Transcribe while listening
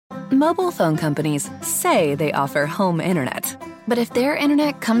Mobile phone companies say they offer home internet. But if their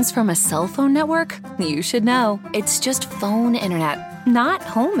internet comes from a cell phone network, you should know. It's just phone internet, not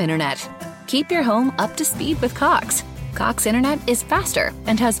home internet. Keep your home up to speed with Cox. Cox internet is faster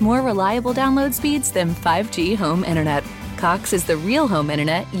and has more reliable download speeds than 5G home internet. Cox is the real home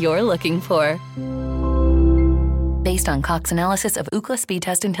internet you're looking for. Based on Cox analysis of Ookla speed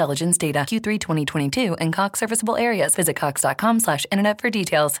test intelligence data Q3 2022 and Cox serviceable areas, visit cox.com/internet for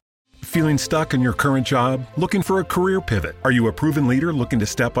details. Feeling stuck in your current job? Looking for a career pivot? Are you a proven leader looking to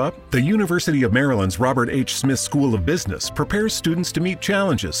step up? The University of Maryland's Robert H. Smith School of Business prepares students to meet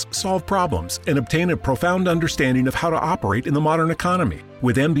challenges, solve problems, and obtain a profound understanding of how to operate in the modern economy.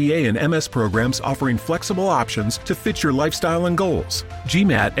 With MBA and MS programs offering flexible options to fit your lifestyle and goals.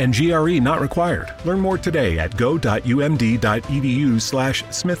 GMAT and GRE not required. Learn more today at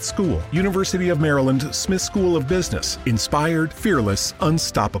go.umd.edu/Smith School. University of Maryland Smith School of Business. Inspired, fearless,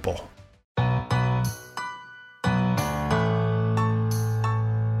 unstoppable.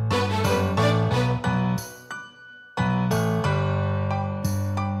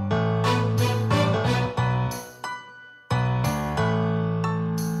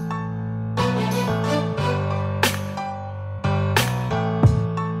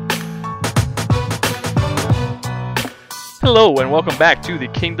 Hello and welcome back to the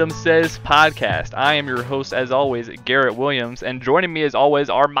Kingdom Says podcast. I am your host as always, Garrett Williams, and joining me as always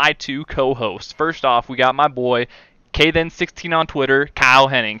are my two co-hosts. First off, we got my boy, KThen16 on Twitter, Kyle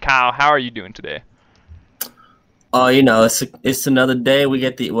Henning. Kyle, how are you doing today? Oh, it's another day. We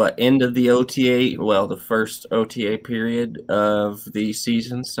get the end of the OTA, the first OTA period of the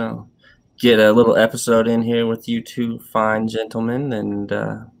season. So get a little episode in here with you two fine gentlemen and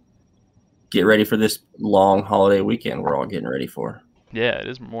get ready for this long holiday weekend we're all getting ready for. Yeah, it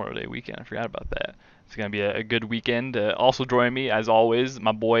is Memorial Day weekend. I forgot about that. It's going to be a good weekend. Also joining me, as always,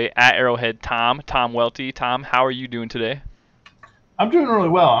 my boy at Arrowhead, Tom Welty. Tom, how are you doing today? I'm doing really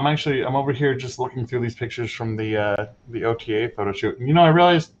well. I'm over here just looking through these pictures from the OTA photo shoot. And, I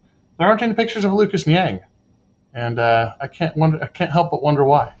realized there aren't any pictures of Lucas Niang. And I can't help but wonder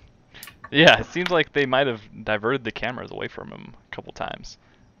why. Yeah, it seems like they might have diverted the cameras away from him a couple times.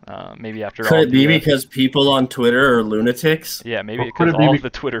 Maybe after could it be because people on Twitter are lunatics? Yeah, maybe because all of the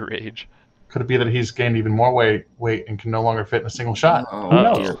Twitter rage. Could it be that he's gained even more weight and can no longer fit in a single shot? Who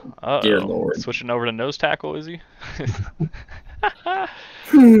knows? Dear Lord. Switching over to nose tackle, is he?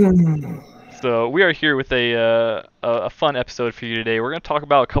 So we are here with a fun episode for you today. We're going to talk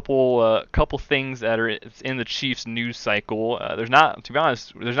about a couple things that are in the Chiefs news cycle. To be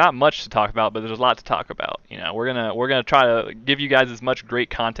honest, there's not much to talk about, but there's a lot to talk about. We're gonna try to give you guys as much great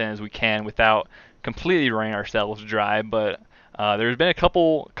content as we can without completely running ourselves dry. But there's been a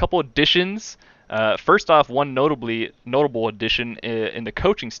couple additions. First off, one notable addition in the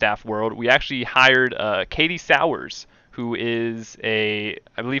coaching staff world. We actually hired Katie Sowers, who is I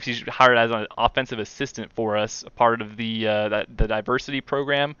believe she's hired as an offensive assistant for us, a part of the diversity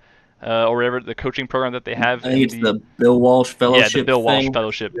program, or whatever the coaching program that they have. I think it's the Bill Walsh Fellowship. Yeah, the Bill Walsh thing.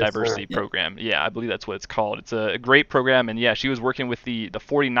 Fellowship Diversity Program. Yeah, I believe that's what it's called. It's a great program, and yeah, she was working with the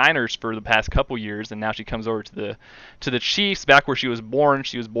 49ers for the past couple years, and now she comes over to the Chiefs, back where she was born.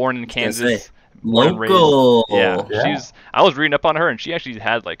 She was born in Kansas. Local. Yeah. I was reading up on her, and she actually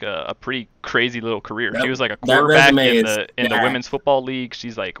had like a pretty crazy little career. She was like a quarterback in the women's football league.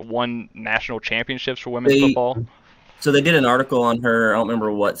 She's like won national championships for women's football. So they did an article on her. I don't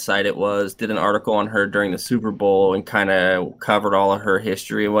remember what site it was. Did an article on her during the Super Bowl and kind of covered all of her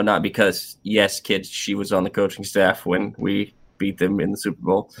history and whatnot. Because yes, kids, she was on the coaching staff when we beat them in the Super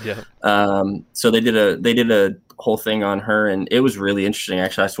Bowl. Yeah. So they did a whole thing on her, and it was really interesting.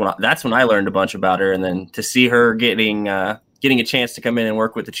 Actually, that's when I learned a bunch about her. And then to see her getting a chance to come in and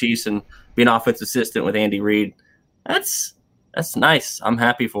work with the Chiefs and be an offensive assistant with Andy Reid, that's nice. I'm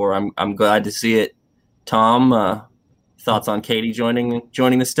happy for her. I'm glad to see it. Tom, thoughts on Katie joining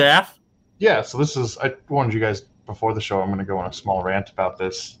the staff? Yeah, so I warned you guys before the show. I'm going to go on a small rant about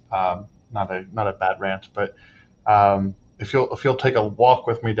this. Not a bad rant, but if you'll take a walk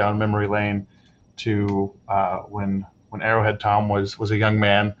with me down memory lane to when Arrowhead Tom was a young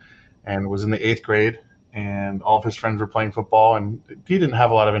man and was in the 8th grade, and all of his friends were playing football, and he didn't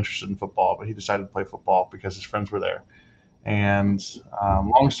have a lot of interest in football, but he decided to play football because his friends were there. And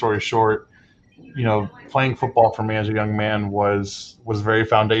long story short, playing football for me as a young man was very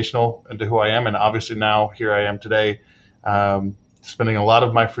foundational into who I am. And obviously now here I am today, spending a lot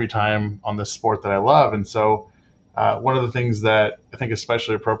of my free time on this sport that I love. And so one of the things that I think is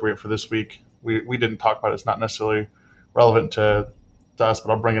especially appropriate for this week, we didn't talk about, it's not necessarily relevant to us,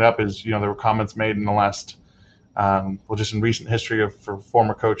 but I'll bring it up, is, there were comments made in the last Well, just in recent history for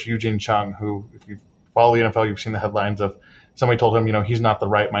former coach Eugene Chung, who, if you follow the NFL, you've seen the headlines of somebody told him, he's not the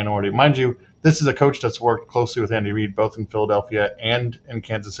right minority. Mind you, this is a coach that's worked closely with Andy Reid, both in Philadelphia and in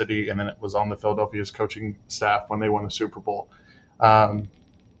Kansas City, and then it was on the Philadelphia's coaching staff when they won the Super Bowl.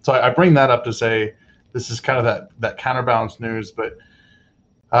 So I bring that up to say this is kind of that counterbalance news, but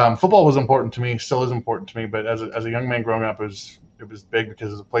football was important to me, still is important to me. But as a young man growing up, it was big because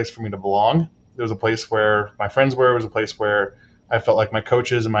it was a place for me to belong. It was a place where my friends were. It was a place where I felt like my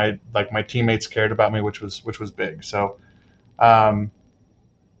coaches and my teammates cared about me, which was big. So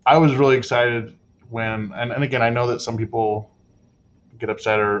I was really excited when, and again, I know that some people get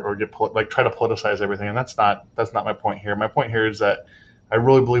upset or get try to politicize everything, and that's not my point here. My point here is that I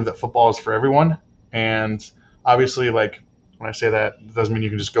really believe that football is for everyone, and obviously, when I say that, it doesn't mean you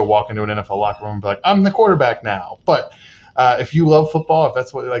can just go walk into an NFL locker room and be like, I'm the quarterback now. But if you love football, if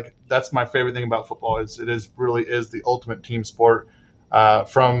that's that's my favorite thing about football is it really is the ultimate team sport.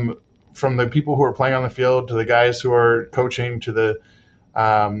 From the people who are playing on the field to the guys who are coaching to the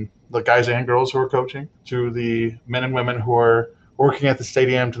guys and girls who are coaching to the men and women who are working at the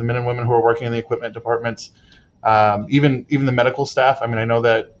stadium to the men and women who are working in the equipment departments, even the medical staff. I mean, I know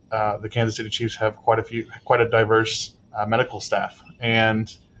that the Kansas City Chiefs have quite a diverse medical staff,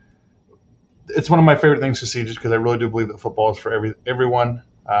 and it's one of my favorite things to see, just because I really do believe that football is for everyone.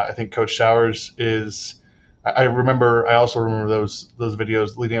 I think Coach Sowers is. I also remember those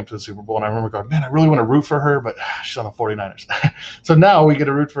videos leading up to the Super Bowl, and I remember going, man, I really want to root for her, but she's on the 49ers. So now we get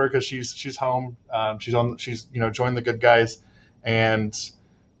to root for her because she's home. She's joined the good guys, and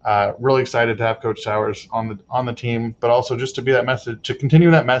really excited to have Coach Sowers on the team, but also just to be that message, to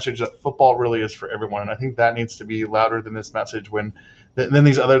continue that message that football really is for everyone. And I think that needs to be louder than this message when then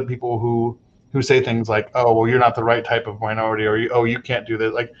these other people who say things like, oh, well, you're not the right type of minority, or you can't do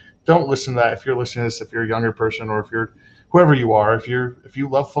this. Don't listen to that. If you're listening to this, if you're a younger person, or if you're whoever you are, if you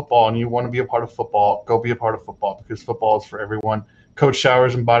love football and you want to be a part of football, go be a part of football, because football is for everyone. Coach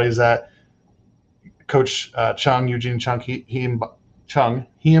Sowers embodies that. Coach Chung, Eugene Chung,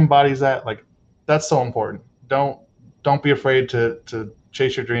 he embodies that. That's so important. Don't be afraid to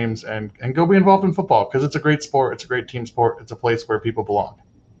chase your dreams and go be involved in football, because it's a great sport. It's a great team sport. It's a place where people belong.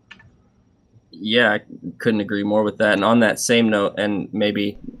 Yeah, I couldn't agree more with that. And on that same note, and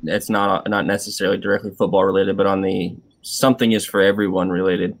maybe it's not necessarily directly football related, but on the something is for everyone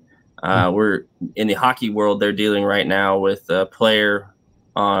related. We're in the hockey world. They're dealing right now with a player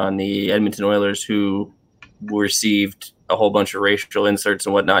on the Edmonton Oilers who received a whole bunch of racial inserts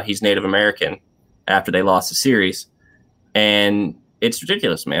and whatnot. He's Native American after they lost the series, and it's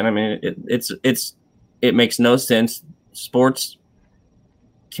ridiculous, man. I mean, it makes no sense. Sports,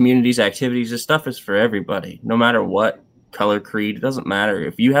 communities, activities, this stuff is for everybody, no matter what color, creed. It doesn't matter.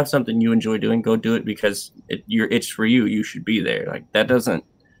 If you have something you enjoy doing, go do it, because it's for you. You should be there. Don't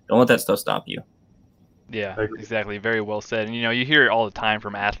let that stuff stop you. Yeah, exactly. Very well said. And you hear it all the time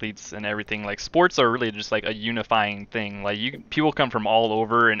from athletes and everything. Sports are really just a unifying thing. People come from all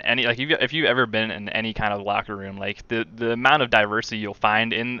over, and if you've ever been in any kind of locker room, the amount of diversity you'll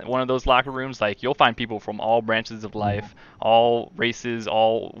find in one of those locker rooms, you'll find people from all branches of life, all races,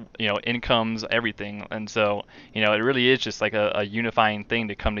 all incomes, everything. And so it really is just a unifying thing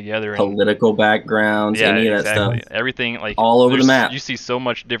to come together. Political backgrounds, yeah, any of exactly. that stuff, everything all over the map. You see so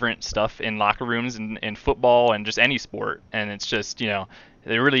much different stuff in locker rooms and football and just any sport, and it's just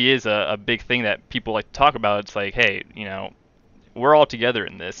there really is a big thing that people like to talk about. It's hey, we're all together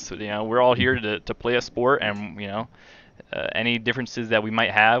in this. We're all here to play a sport, and any differences that we might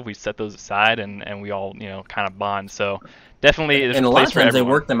have, we set those aside, and we all kind of bond. So definitely, and a lot of times they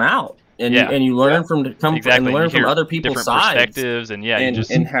work them out, and you learn from other people's sides, perspectives, and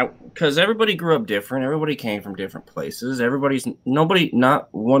and how, because everybody grew up different, everybody came from different places,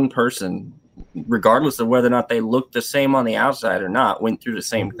 not one person, regardless of whether or not they look the same on the outside or not, went through the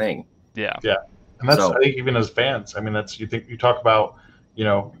same thing. Yeah. And that's, I think, even as fans, I mean, you talk about,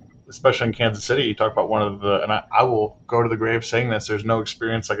 especially in Kansas City, you talk about one of the, and I will go to the grave saying this, there's no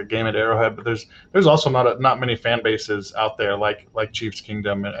experience like a game at Arrowhead, but there's also not many fan bases out there like Chiefs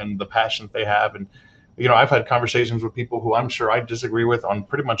Kingdom and the passion that they have. And, I've had conversations with people who I'm sure I disagree with on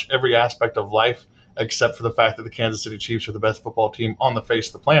pretty much every aspect of life, except for the fact that the Kansas City Chiefs are the best football team on the face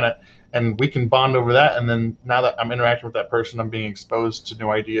of the planet. And we can bond over that. And then now that I'm interacting with that person, I'm being exposed to new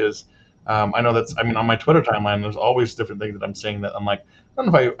ideas. I know on my Twitter timeline, there's always different things that I'm saying that I'm like, I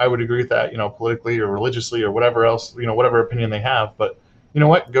don't know if I would agree with that, politically or religiously or whatever else, whatever opinion they have. But you know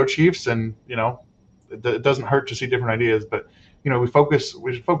what? Go Chiefs. And, it doesn't hurt to see different ideas. But, we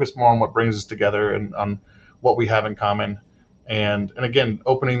should focus more on what brings us together and on what we have in common. And again,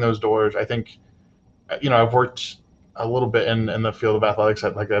 opening those doors, I think I've worked a little bit in the field of athletics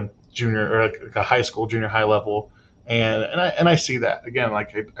at like a junior or like a high school, junior high level. And I see that again,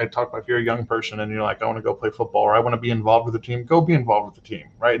 like I talk about, if you're a young person and you're like, I want to go play football or I want to be involved with the team, go be involved with the team,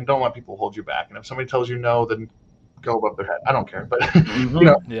 right? And don't let people hold you back. And if somebody tells you no, then go above their head. I don't care, but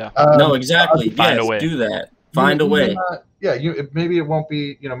no, exactly. Find a way. Do that. Find a way. Maybe it won't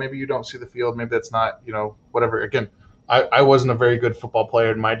be, maybe you don't see the field. Maybe that's not, whatever. Again, I wasn't a very good football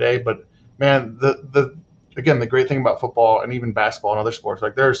player in my day, but man, the great thing about football and even basketball and other sports,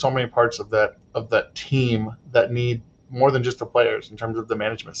 like there are so many parts of that team that need more than just the players in terms of the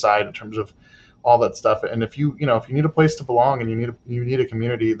management side, in terms of all that stuff. And if you need a place to belong and you need a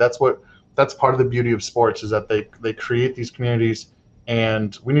community, that's part of the beauty of sports, is that they create these communities,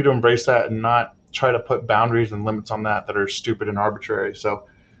 and we need to embrace that and not try to put boundaries and limits on that are stupid and arbitrary. So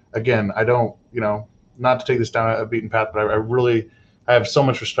again, I don't, not to take this down a beaten path, but I have so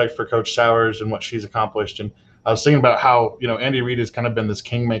much respect for Coach Sowers and what she's accomplished. And I was thinking about how, Andy Reid has kind of been this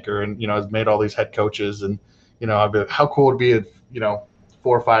kingmaker and, has made all these head coaches. And, I'd be like, how cool would it be if,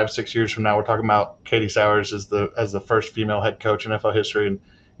 4, 5, 6 years from now, we're talking about Katie Sowers as the first female head coach in NFL history. And,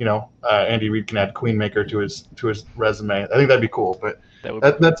 Andy Reid can add Queenmaker to his resume. I think that'd be cool. But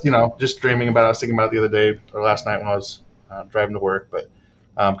that's, just dreaming about it. I was thinking about it the other day or last night when I was driving to work. But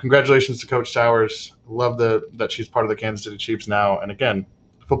congratulations to Coach Sowers. Love that she's part of the Kansas City Chiefs now. And again,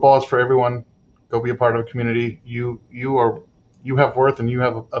 football is for everyone. Go be a part of a community. You have worth and you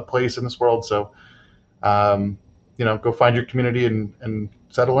have a place in this world. So, go find your community and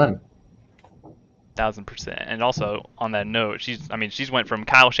settle in. 1,000%. And also on that note, she's went from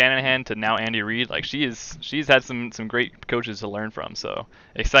Kyle Shanahan to now Andy Reid. Like she's had some great coaches to learn from. So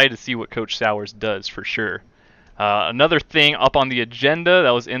excited to see what Coach Sowers does for sure. Another thing up on the agenda that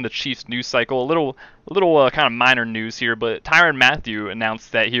was in the Chiefs news cycle, a little kind of minor news here, but Tyrann Mathieu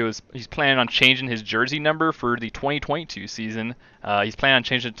announced that he's planning on changing his jersey number for the 2022 season. He's planning on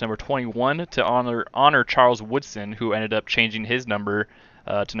changing it to number 21 to honor Charles Woodson, who ended up changing his number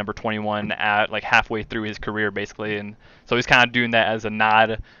to number 21 at like halfway through his career, basically. And so he's kind of doing that as a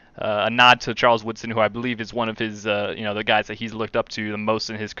nod to Charles Woodson, who I believe is one of his, the guys that he's looked up to the most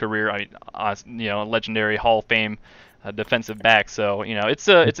in his career. Legendary Hall of Fame defensive back. So, it's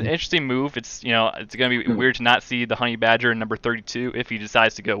an interesting move. It's going to be weird to not see the Honey Badger in number 32 if he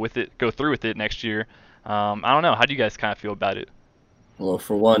decides to go through with it next year. I don't know. How do you guys kind of feel about it? Well,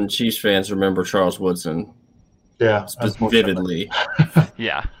 for one, Chiefs fans remember Charles Woodson. Yeah, vividly.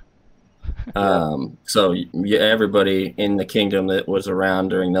 Yeah. So everybody in the kingdom that was around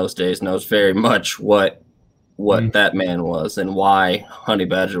during those days knows very much what that man was and why Honey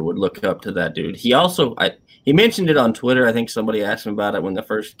Badger would look up to that dude. He also he mentioned it on Twitter. I think somebody asked him about it when the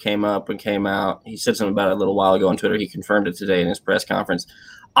first came up and came out. He said something about it a little while ago on Twitter. He confirmed it today in his press conference.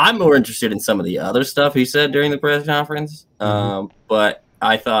 I'm more interested in some of the other stuff he said during the press conference. But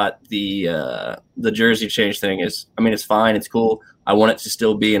I thought the jersey change thing it's fine. It's cool. I want it to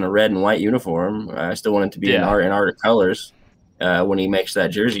still be in a red and white uniform. I still want it to be in art colors when he makes that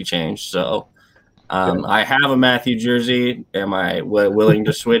jersey change. So I have a Mathieu jersey. Am I willing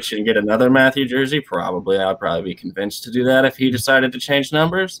to switch and get another Mathieu jersey? Probably. I'd probably be convinced to do that if he decided to change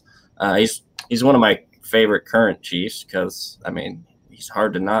numbers. He's one of my favorite current Chiefs because, he's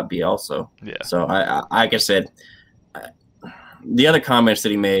hard to not be also. Yeah. So like I said, the other comments that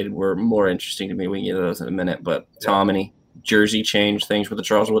he made were more interesting to me. We can get to those in a minute. But Tommy, jersey change things with the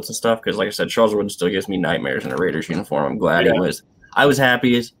Charles Woodson stuff, because like I said, Charles Woodson still gives me nightmares in a Raiders uniform. I'm glad he was. I was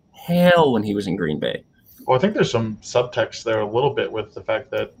happy as hell when he was in Green Bay. Well, I think there's some subtext there a little bit with the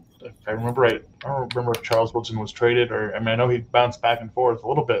fact that, if I remember right, I don't remember if Charles Woodson was traded or, I know he bounced back and forth a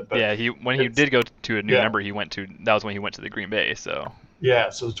little bit. But yeah, when he did go to a new number, that was when he went to the Green Bay. So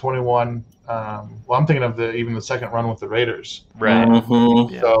yeah, so the 21. I'm thinking of even the second run with the Raiders. Right.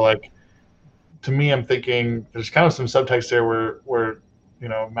 Mm-hmm. So to me, I'm thinking there's kind of some subtext there where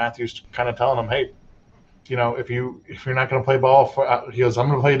Matthew's kind of telling him, hey, if you're not going to play ball, he goes, I'm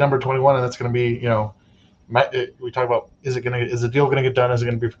going to play number 21, and that's going to be, we talk about is the deal going to get done? Is it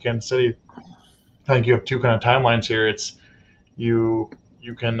going to be for Kansas City? I think you have two kind of timelines here. It's you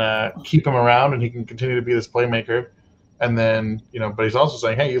can keep him around and he can continue to be this playmaker. And then, but he's also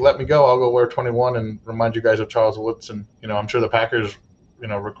saying, hey, you let me go, I'll go wear 21 and remind you guys of Charles Woodson. I'm sure the Packers,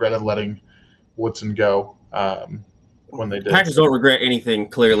 regretted letting Woodson go when they did. Packers don't regret anything,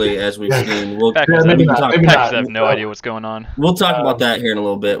 clearly, as we've seen. Packers have no idea what's going on. We'll talk about that here in a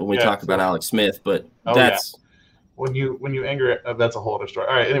little bit when we talk about Alex Smith, but that's – when you anger – that's a whole other story.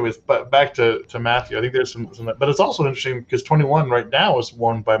 All right, anyways, but back to Mathieu. I think there's some – but it's also interesting because 21 right now is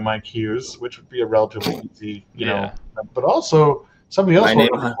worn by Mike Hughes, which would be a relatively easy, but also Somebody else wore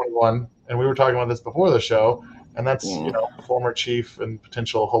number 21, and we were talking about this before the show, and that's former Chief and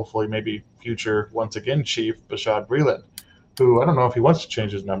potential, hopefully, maybe future once again Chief Bashaud Breeland, who I don't know if he wants to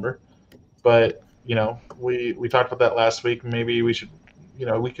change his number, but we talked about that last week. Maybe we should,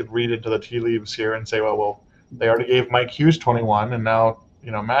 we could read into the tea leaves here and say, well, they already gave Mike Hughes 21, and now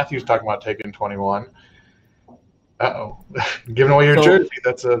Matthew's talking about taking 21. Uh-oh. Giving away your jersey,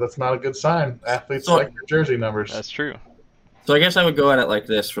 that's not a good sign. Athletes like their jersey numbers. That's true. So I guess I would go at it like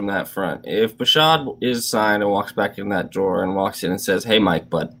this from that front. If Bashaud is signed and walks back in that drawer and walks in and says, hey, Mike,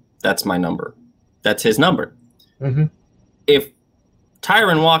 bud, that's my number. That's his number. Mm-hmm. If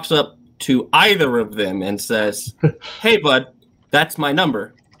Tyrann walks up to either of them and says, hey, bud, that's my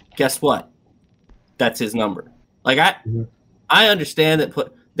number, guess what? That's his number. Like, I understand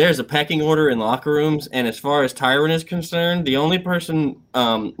that there's a pecking order in locker rooms, and as far as Tyrann is concerned, the only person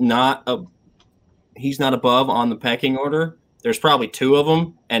he's not above on the pecking order, there's probably two of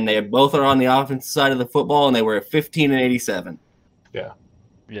them, and they both are on the offensive side of the football, and they were at 15 and 87. Yeah.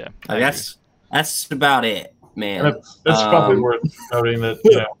 Yeah. That's about it, man. It's probably worth noting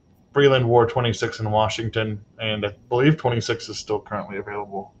that, Breeland wore 26 in Washington, and I believe 26 is still currently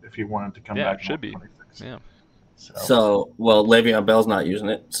available if he wanted to come back. Yeah, it should be. 26. Yeah. So, Le'Veon Bell's not using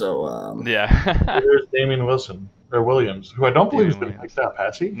it. So, There's Damian Williams, who I don't believe has been picked up,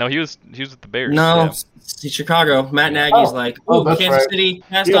 has he? No, he was with the Bears. No, it's Chicago. Matt Nagy's Kansas City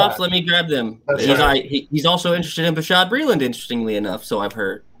passed off. Let me grab them. He's also interested in Bashaud Breeland, interestingly enough. So I've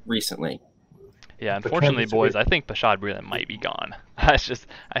heard recently. Yeah, unfortunately, boys, I think Bashaud Breeland might be gone. I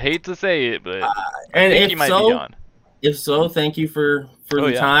hate to say it, but I think he might be gone. If so, thank you for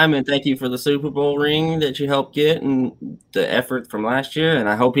the time, and thank you for the Super Bowl ring that you helped get and the effort from last year. And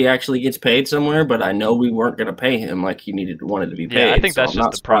I hope he actually gets paid somewhere, but I know we weren't going to pay him like he wanted to be paid. Yeah, I think that's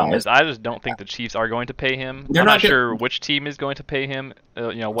just the problem. I just don't think the Chiefs are going to pay him. I'm not sure which team is going to pay him,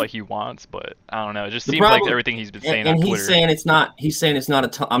 what he wants, but I don't know. It just seems like everything he's been saying on Twitter. And he's saying it's not a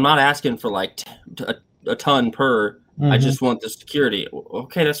ton. I'm not asking for like a ton per. I just want the security.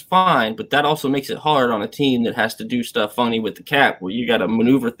 Okay, that's fine, but that also makes it hard on a team that has to do stuff funny with the cap, where you got to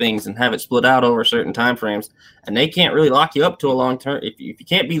maneuver things and have it split out over certain time frames, and they can't really lock you up to a long term. If you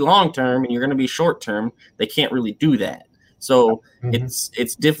can't be long term and you're going to be short term, they can't really do that. So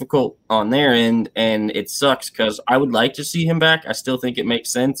it's difficult on their end, and it sucks because I would like to see him back. I still think it makes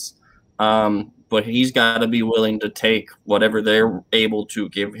sense, but he's got to be willing to take whatever they're able to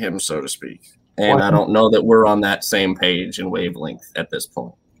give him, so to speak. And I don't know that we're on that same page and wavelength at this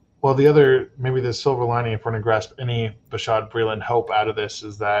point. Well, maybe the silver lining, if we're going to grasp any Bashaud Breeland hope out of this,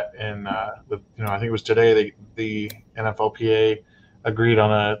 is that I think it was today the NFLPA agreed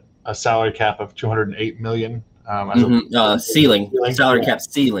on a salary cap of $208 million. Ceiling, salary cap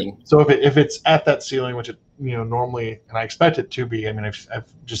ceiling. So if it's at that ceiling, which it normally, and I expect it to be. I mean, I've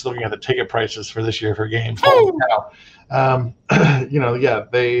just looking at the ticket prices for this year for games.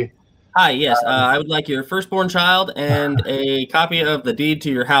 They. Hi, yes. I would like your firstborn child and a copy of the deed to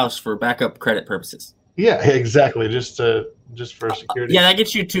your house for backup credit purposes. Yeah, exactly. Just for security. Yeah, that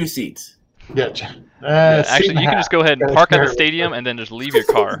gets you 2 seats. Yeah. Actually, you can just go ahead and park at the stadium and then just leave your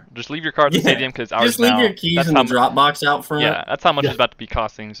car. Just leave your car at the stadium because ours just leave your keys in the drop box out front. Yeah, that's how much it's about to be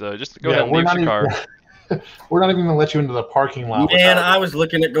costing. So just go ahead and leave your car. We're not even going to let you into the parking lot. Man, I was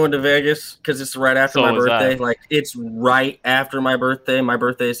looking at going to Vegas because it's right after my birthday. It's right after my birthday. My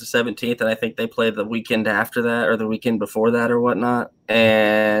birthday is the 17th, and I think they play the weekend after that or the weekend before that or whatnot.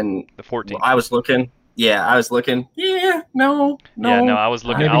 And the 14th. I was looking. Yeah, I was looking. Yeah, no. Yeah, no, I was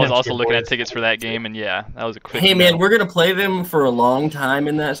looking. I was also looking at tickets for that game, and that was a quick. Hey, man, we're gonna play them for a long time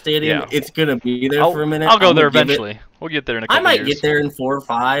in that stadium. Yeah. It's gonna be there for a minute. I'll go there eventually. We'll get there in a couple years. I might get there in 4 or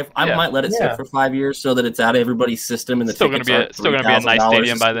 5. I might let it sit for 5 years so that it's out of everybody's system, and the tickets still gonna be a nice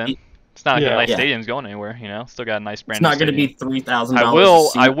stadium by then. It's not like a nice stadium's going anywhere. Still got a nice brand. It's not gonna be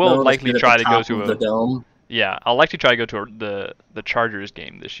 $3,000. I will likely try to go to the dome. Yeah, I'll likely try to go to the Chargers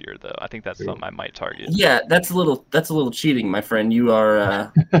game this year, though. I think that's something I might target. Yeah, that's a little cheating, my friend. You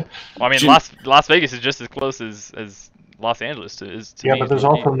are. Well, I mean, Las Vegas is just as close as Los Angeles is. To me, but there's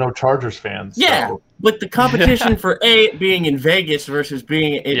also no Chargers fans. Yeah, but the competition for being in Vegas versus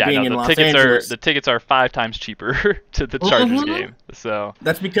being in Los Angeles. The tickets are 5 times cheaper to the Chargers game. So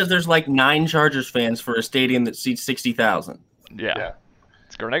that's because there's like 9 Chargers fans for a stadium that seats 60,000. Yeah.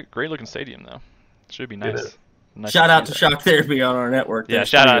 It's a great looking stadium though. Should be nice. Shout out to Shock Therapy on our network. Yeah,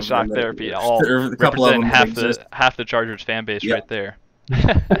 shout out to Shock Therapy. All representing half the Chargers fan base right there.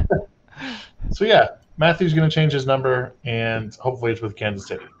 So yeah, Matthew's going to change his number, and hopefully it's with Kansas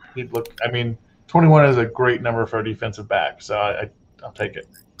City. 21 is a great number for a defensive back, so I'll take it.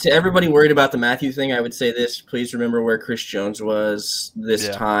 To everybody worried about the Mathieu thing, I would say this: please remember where Chris Jones was this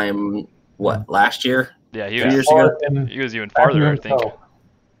time. What, last year? Yeah, 2 years ago. He was even farther, I think.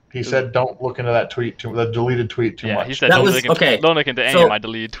 He said, "Don't look into that tweet, the deleted tweet too much." Yeah, he said, "Don't look into any of my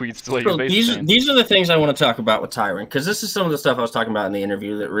deleted tweets." These are the things I want to talk about with Tyrann, because this is some of the stuff I was talking about in the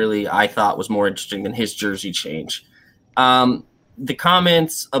interview that really I thought was more interesting than his jersey change. The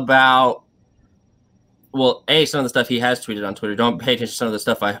comments about, well, some of the stuff he has tweeted on Twitter. Don't pay attention to some of the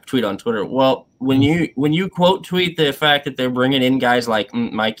stuff I tweet on Twitter. Well, when you quote tweet the fact that they're bringing in guys like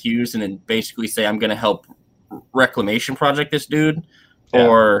Mike Hughes and then basically say, "I'm going to help reclamation project this dude,"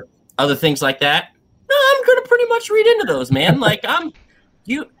 or other things like that, I'm going to pretty much read into those, man. Like,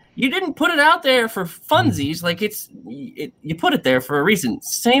 you didn't put it out there for funsies. Like, you put it there for a reason.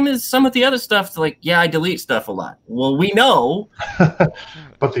 Same as some of the other stuff. Like, I delete stuff a lot. Well, we know.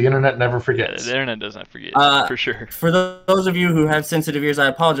 But the internet never forgets. The internet doesn't forget, for sure. For those of you who have sensitive ears, I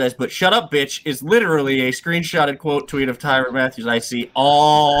apologize, but "shut up, bitch" is literally a screenshotted quote tweet of Tyrann Mathieu I see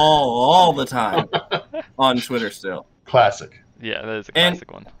all the time on Twitter still. Classic. Yeah, that is a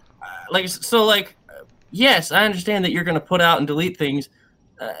classic one. Yes, I understand that you're going to put out and delete things.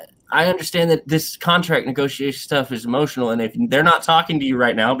 I understand that this contract negotiation stuff is emotional, and if they're not talking to you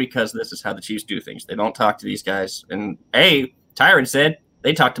right now, because this is how the Chiefs do things, they don't talk to these guys. And Tyrann said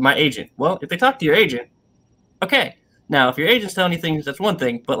they talk to my agent. Well, if they talk to your agent, okay. Now, if your agent's telling you things, that's one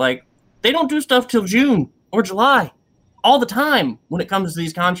thing, but they don't do stuff till June or July all the time when it comes to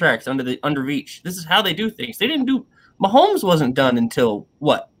these contracts under Veach. This is how they do things. They didn't do. Mahomes wasn't done until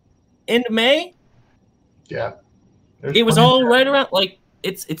what? End of May? Yeah. It was all right around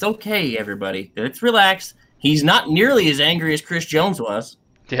it's okay, everybody. Let's relax. He's not nearly as angry as Chris Jones was.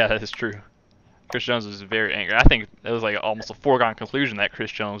 Yeah, that is true. Chris Jones was very angry. I think it was almost a foregone conclusion that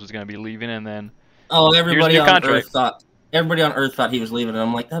Chris Jones was going to be leaving, and then everybody on Earth thought he was leaving, and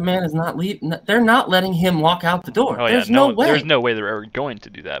I'm like, that man is not leaving. They're not letting him walk out the door. There's no way. There's no way they're ever going to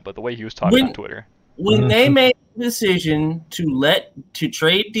do that. But the way he was talking on Twitter, when they made the decision to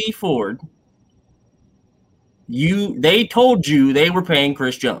trade D Ford, they told you they were paying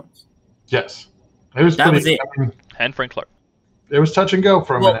Chris Jones. Yes, it was. That was it. And Frank Clark. It was touch and go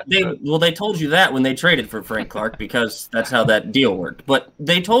for a minute. They told you that when they traded for Frank Clark, because that's how that deal worked. But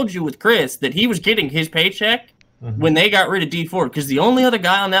they told you with Chris that he was getting his paycheck when they got rid of D Ford, because the only other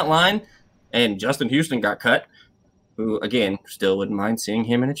guy on that line, and Justin Houston got cut, who, again, still wouldn't mind seeing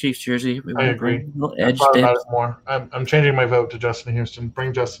him in a Chiefs jersey. I agree. I thought about it more. I'm changing my vote to Justin Houston.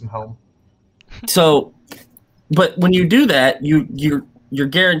 Bring Justin home. So, but when you do that, you're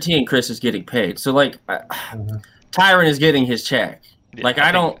guaranteeing Chris is getting paid. So, Tyrann is getting his check. Yeah,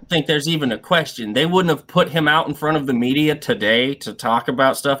 I don't think there's even a question. They wouldn't have put him out in front of the media today to talk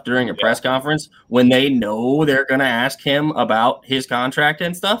about stuff during a press conference when they know they're going to ask him about his contract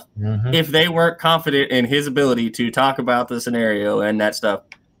and stuff if they weren't confident in his ability to talk about the scenario and that stuff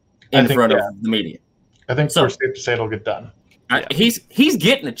in front of the media. I think we're safe to say it'll get done. He's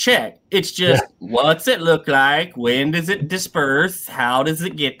getting a check. It's just, what's it look like? When does it disperse? How does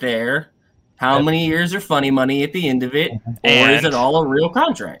it get there? How many years are funny money at the end of it? Or is it all a real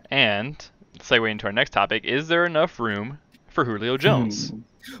contract? And, segue into our next topic, is there enough room for Julio Jones?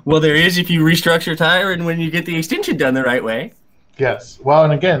 Well, there is if you restructure Tyrann when you get the extension done the right way. Yes. Well,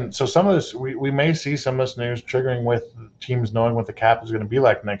 and again, so some of this, we may see some of this news triggering with teams knowing what the cap is going to be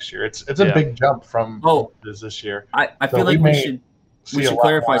like next year. It's a big jump from what it is this year. I feel like we should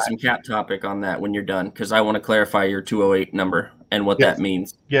clarify some cap topic on that when you're done, because I want to clarify your 208 number and what that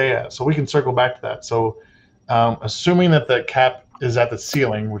means. Yeah. So we can circle back to that. So assuming that the cap is at the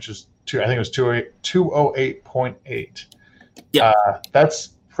ceiling, which is I think it was 208.8. Yeah. That's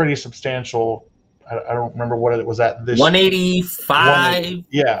pretty substantial. I don't remember what it was at this 185.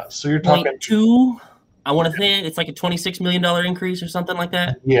 Yeah. So you're talking 2. I want to say it's like a $26 million increase or something like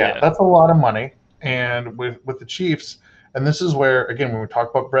that. Yeah, that's a lot of money. And with the Chiefs, and this is where, again, when we talk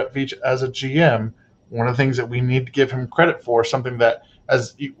about Brett Veach as a GM, one of the things that we need to give him credit for, something that,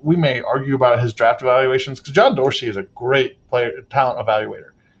 as we may argue about his draft evaluations, because John Dorsey is a great talent evaluator.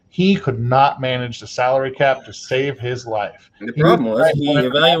 He could not manage the salary cap to save his life. And the problem was he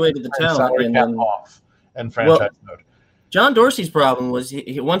evaluated the talent and franchise mode. John Dorsey's problem was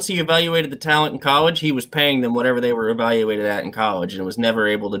once he evaluated the talent in college, he was paying them whatever they were evaluated at in college, and was never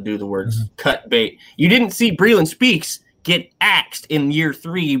able to do the words cut bait. You didn't see Breland Speaks get axed in year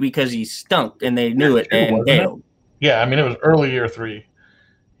 3 because he stunk, and they knew it and failed. Yeah, I mean, it was early year 3.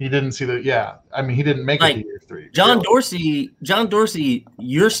 He didn't see he didn't make it to year 3. John Dorsey,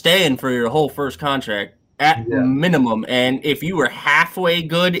 you're staying for your whole first contract at minimum, and if you were halfway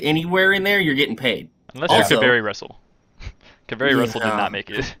good anywhere in there, you're getting paid. Unless you're Barry Russell. Kaveri Russell did not make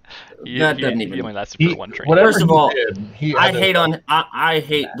it. He only lasted for one training. First of all, I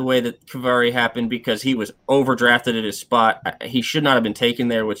hate the way that Kaveri happened because he was overdrafted at his spot. He should not have been taken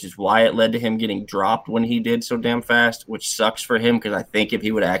there, which is why it led to him getting dropped when he did so damn fast, which sucks for him because I think if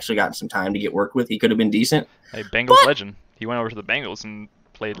he would have actually gotten some time to get work with, he could have been decent. Hey, Bengals legend. He went over to the Bengals and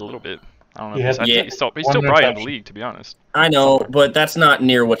played a little bit. I don't know. He's still probably in the league, to be honest. I know, but that's not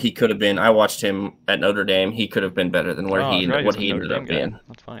near what he could have been. I watched him at Notre Dame. He could have been better than what he ended up being.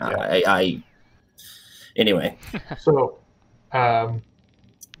 That's fine. Anyway. So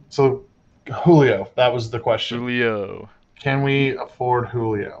Julio, that was the question. Julio. Can we afford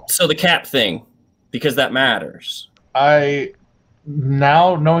Julio? So the cap thing, because that matters.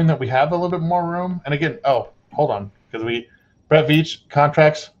 Now knowing that we have a little bit more room, and again, hold on, because Brett Veach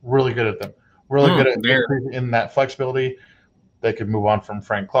contracts, really good at them. Really good at in that flexibility. They could move on from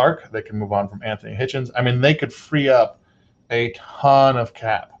Frank Clark. They could move on from Anthony Hitchens. I mean, they could free up a ton of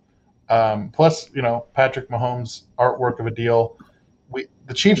cap. Plus, Patrick Mahomes' artwork of a deal.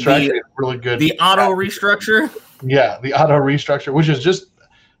 The Chiefs are actually really good. The auto restructure? Yeah, the auto restructure, which is just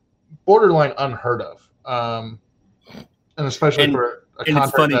borderline unheard of. And especially for and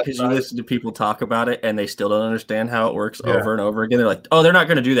it's funny because you listen to people talk about it and they still don't understand how it works over and over again. They're like, oh, they're not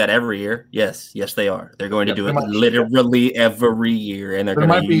going to do that every year. Yes, they are. They're going to do it literally every year, and they're going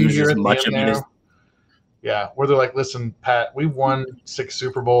to use as much of it as. Yeah, where they're like, listen, Pat, we won 6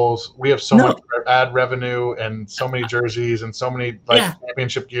 Super Bowls. We have so much ad revenue and so many jerseys and so many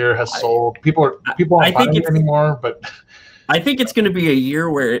championship gear has sold. People aren't buying it anymore, but I think it's going to be a year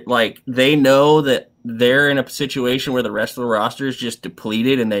where they know that they're in a situation where the rest of the roster is just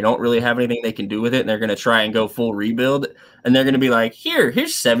depleted and they don't really have anything they can do with it, and they're going to try and go full rebuild, and they're going to be like, here's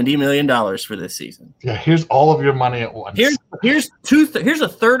 $70 million for this season. Yeah, here's all of your money at once. Here's a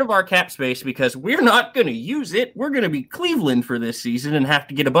third of our cap space because we're not going to use it. We're going to be Cleveland for this season and have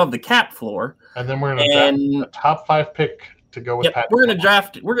to get above the cap floor. And then we're going to draft a top 5 pick to go with Pat. We're going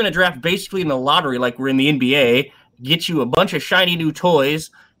to draft basically in the lottery like we're in the NBA, get you a bunch of shiny new toys,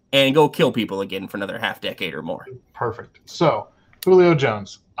 and go kill people again for another half decade or more. Perfect. So, Julio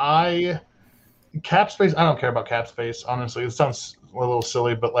Jones. Cap space, I don't care about cap space, honestly. It sounds a little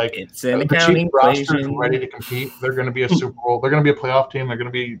silly, but it's an the Chiefs roster is ready to compete. They're going to be a Super Bowl. They're going to be a playoff team. They're going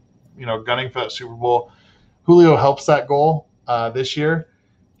to be, gunning for that Super Bowl. Julio helps that goal this year.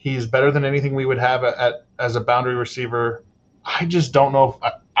 He's better than anything we would have as a boundary receiver. I just don't know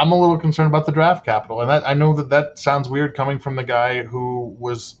if I'm a little concerned about the draft capital, and I know that sounds weird coming from the guy who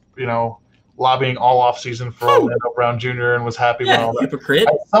was, lobbying all offseason for Orlando Brown Jr. and was happy when all that. Hypocrite.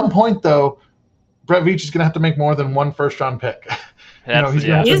 At some point, though, Brett Veach is going to have to make more than 1 first-round pick. He's going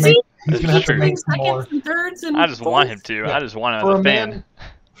to have to make some more. I just want him to. I just want him as a fan.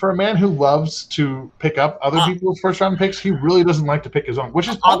 For a man who loves to pick up other people's first-round picks, he really doesn't like to pick his own, which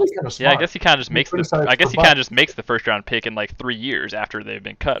is probably kind of smart. Yeah, I guess he kind of just makes the first-round pick in 3 years after they've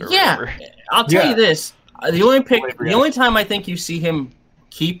been cut. Or whatever. I'll tell you this: the only time I think you see him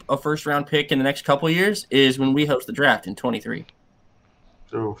keep a first-round pick in the next couple of years is when we host the draft in 2023.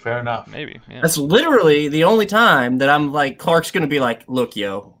 So fair enough. Maybe. Yeah. That's literally the only time that I'm like, Clark's going to be like, look,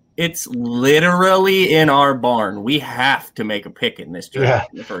 yo, it's literally in our barn. We have to make a pick in this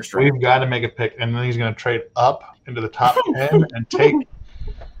draft in the first round. We've got to make a pick, and then he's going to trade up into the top 10 and take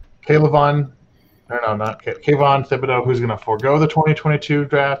Kayvon Thibodeau, who's going to forego the 2022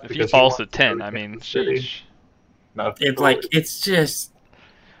 draft. If he falls to 10, I mean, sheesh. It's just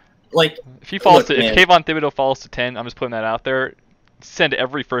if Kayvon Thibodeau falls to 10, I'm just putting that out there. Send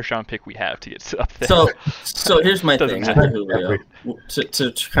every first-round pick we have to get up there. So here's my thing with Julio.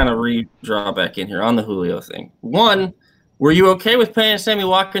 To kind of redraw back in here on the Julio thing. One, were you okay with paying Sammy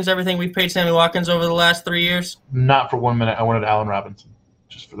Watkins everything we've paid Sammy Watkins over the last 3 years? Not for 1 minute. I wanted Allen Robinson,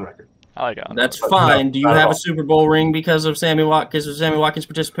 just for the record. I like Allen. That's fine. No, do you have a Super Bowl ring because of Sammy Watkins'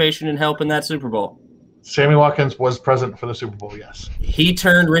 participation in helping that Super Bowl? Sammy Watkins was present for the Super Bowl, yes. He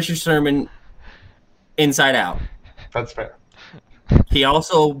turned Richard Sherman inside out. That's fair. He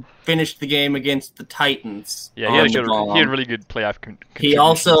also finished the game against the Titans. Yeah, he had really good playoff. He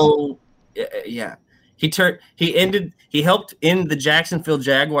also, he helped end the Jacksonville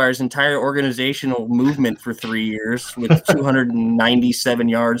Jaguars' entire organizational movement for 3 years with 297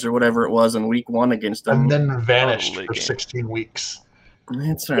 yards or whatever it was in week 1 against them, and then vanished for 16 weeks.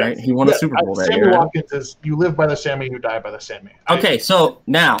 That's all right. He won a Super Bowl that year. Sammy Watkins is, you live by the Sammy, you die by the Sammy. Okay, so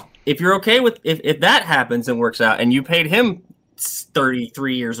now if you're okay with if that happens and works out, and you paid him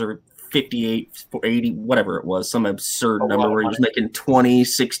 33 years or 58, 80, whatever it was, some absurd number where he was making 20,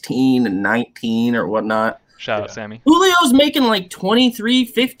 16, and 19 or whatnot. Shout out, Sammy. Julio's making 23,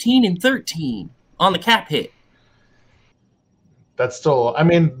 15, and 13 on the cap hit. that's still. I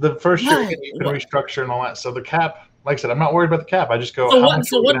mean, the first year What? you can restructure and all that. So the cap, like I said, I'm not worried about the cap. I just go. So how what? much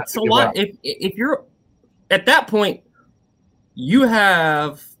So are we gonna what? have to So give what? up? If you're at that point, you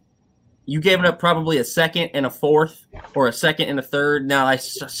gave it up probably a second and a fourth, or a second and a third. Now I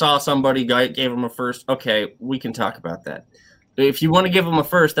saw somebody gave him a first. Okay, we can talk about that. If you want to give him a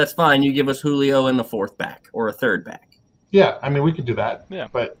first, that's fine. You give us Julio and the fourth back or a third back. Yeah, I mean, we could do that. Yeah.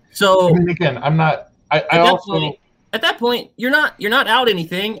 But So I mean, again, I'm not. At that point, you're not out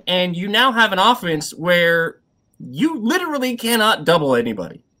anything, and you now have an offense where you literally cannot double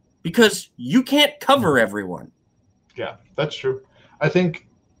anybody because you can't cover everyone. Yeah, that's true. I think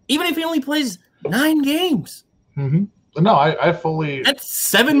even if he only plays 9 games. Mm-hmm. No, I fully. That's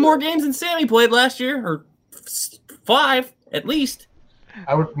 7 more games than Sammy played last year, or 5 at least.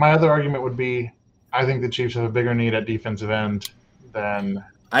 My other argument would be, I think the Chiefs have a bigger need at defensive end than.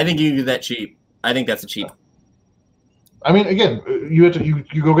 I think you can do that cheap. I think that's a cheap. I mean, again, you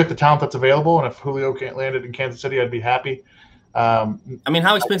go get the talent that's available, and if Julio can't land it in Kansas City, I'd be happy. I mean,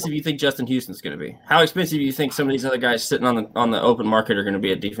 how expensive do you think Justin Houston's going to be? How expensive do you think some of these other guys sitting on the open market are going to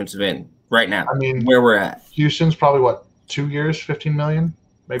be at defensive end right now? I mean, where we're at. Houston's probably 2 years, $15 million,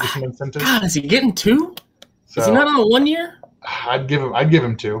 maybe some incentives. God, is he getting 2? So, is he not on a 1 year? I'd give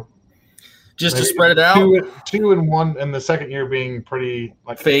him 2. Just maybe to spread it out. 2 and 1, and the second year being pretty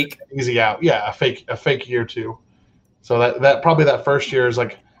fake, easy out. Yeah, a fake year 2. So that probably that first year is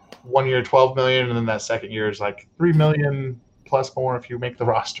 1 year, $12 million, and then that second year is $3 million plus more if you make the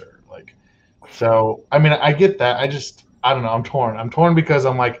roster. So I mean, I get that. I don't know. I'm torn. I'm torn because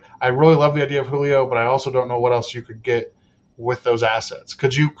I'm I really love the idea of Julio, but I also don't know what else you could get with those assets.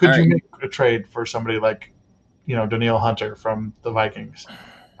 Could you make a trade for somebody like, Danielle Hunter from the Vikings?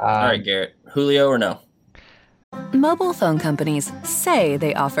 All right, Garrett, Julio or no? Mobile phone companies say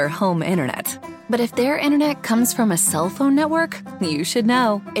they offer home internet. But if their internet comes from a cell phone network, you should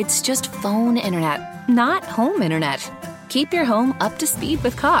know. It's just phone internet, not home internet. Keep your home up to speed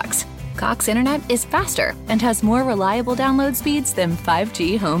with Cox. Cox internet is faster and has more reliable download speeds than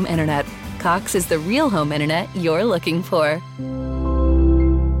 5G home internet. Cox is the real home internet you're looking for.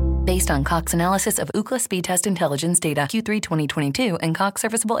 Based on Cox analysis of Ookla speed test intelligence data Q3 2022 and Cox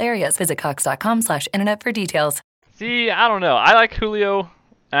serviceable areas, visit cox.com/internet for details. See, I don't know. I like Julio.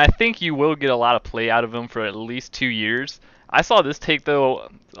 And I think you will get a lot of play out of him for at least 2 years. I saw this take, though,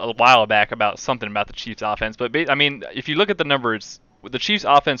 a while back about something about the Chiefs' offense. But, I mean, if you look at the numbers, the Chiefs'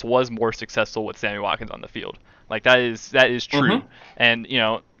 offense was more successful with Sammy Watkins on the field. That is true. Mm-hmm. And,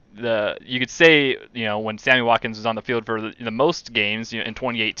 you could say, when Sammy Watkins was on the field for the most games in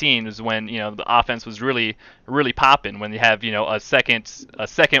 2018 is when, the offense was really, really popping, when you have, a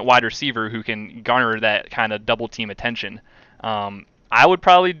second wide receiver who can garner that kind of double team attention. I would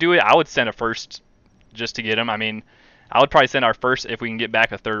probably do it. I would send a first just to get him. I mean, I would probably send our first if we can get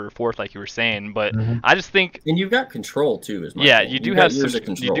back a third or fourth, like you were saying. But I just think, and you've got control too, as much. Yeah, you do have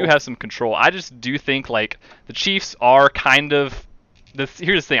some control. I just do think the Chiefs are kind of. Here's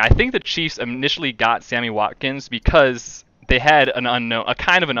the thing. I think the Chiefs initially got Sammy Watkins because they had a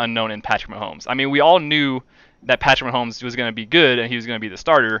kind of an unknown in Patrick Mahomes. I mean, we all knew that Patrick Mahomes was going to be good and he was going to be the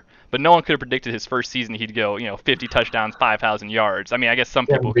starter, but no one could have predicted his first season he'd go, 50 touchdowns, 5,000 yards. I mean, I guess some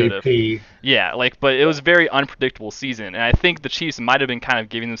people could have. Yeah, but it was a very unpredictable season, and I think the Chiefs might have been kind of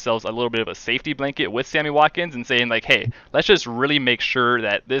giving themselves a little bit of a safety blanket with Sammy Watkins and saying hey, let's just really make sure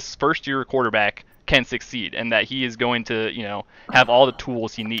that this first-year quarterback can succeed and that he is going to, have all the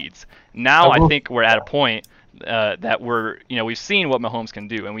tools he needs. Now I think we're at a point that we've seen what Mahomes can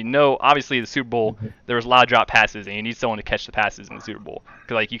do, and we know obviously the Super Bowl there was a lot of drop passes, and you need someone to catch the passes in the Super Bowl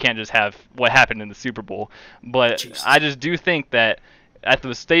because you can't just have what happened in the Super Bowl. But Jesus. I just do think that at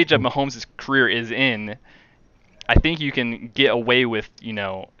the stage that Mahomes' career is in, I think you can get away with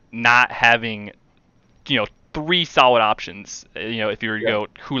not having 3 solid options, if you were to go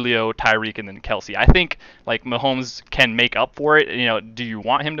Julio, Tyreek, and then Kelsey. I think Mahomes can make up for it. Do you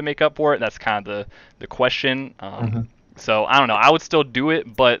want him to make up for it? That's kind of the question. So I don't know. I would still do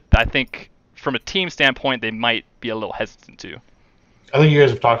it, but I think from a team standpoint, they might be a little hesitant to. I think you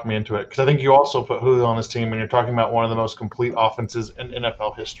guys have talked me into it because I think you also put Julio on this team when you're talking about one of the most complete offenses in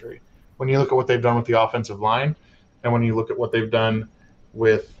NFL history. When you look at what they've done with the offensive line, and when you look at what they've done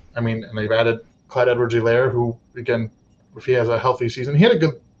with, and they've added Clyde Edwards-Helaire, who, again, if he has a healthy season, he had a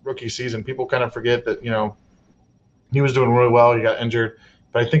good rookie season. People kind of forget that, he was doing really well. He got injured,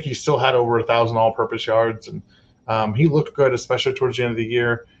 but I think he still had over 1,000 all-purpose yards, and he looked good, especially towards the end of the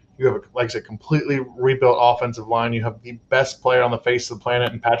year. You have, like I said, completely rebuilt offensive line. You have the best player on the face of the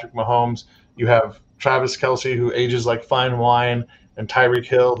planet in Patrick Mahomes. You have Travis Kelce, who ages like fine wine, and Tyreek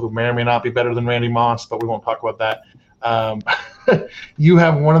Hill, who may or may not be better than Randy Moss, but we won't talk about that. Um, you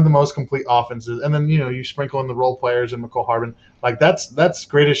have one of the most complete offenses, and then you sprinkle in the role players and McCole Harbin. Like that's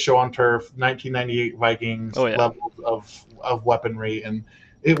greatest show on turf, 1998 Vikings levels of weaponry, and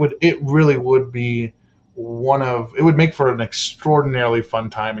it really would be it would make for an extraordinarily fun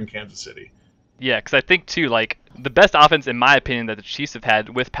time in Kansas City. Yeah, because I think too, like the best offense in my opinion that the Chiefs have had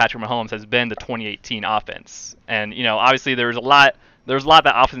with Patrick Mahomes has been the 2018 offense, and obviously there was a lot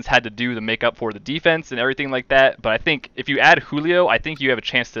that offense had to do to make up for the defense and everything like that. But I think if you add Julio, I think you have a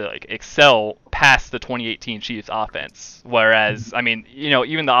chance to like excel past the 2018 Chiefs offense. Whereas, I mean,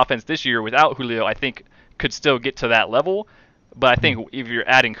 even the offense this year without Julio, I think could still get to that level. But I think if you're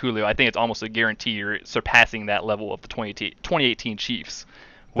adding Julio, I think it's almost a guarantee you're surpassing that level of the 2018 Chiefs.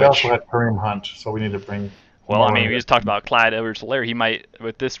 We also had Kareem Hunt, so we need to bring. Well, I mean, we just talked about Clyde Edwards-Helaire. He might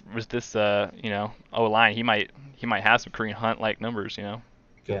with this O-line, he might have some Kareem Hunt-like numbers,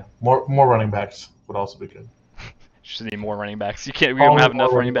 Yeah, more running backs would also be good. Just need more running backs. We don't have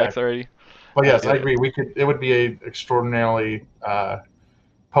enough running backs already. But yes, I agree. It would be a extraordinarily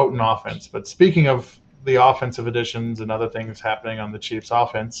potent offense. But speaking of the offensive additions and other things happening on the Chiefs'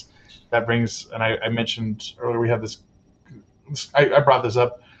 offense, that brings, and I mentioned earlier, we have this. I brought this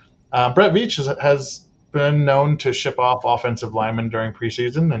up. Brett Veach has been known to ship off offensive linemen during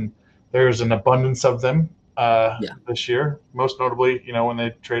preseason, and there's an abundance of them this year. Most notably, when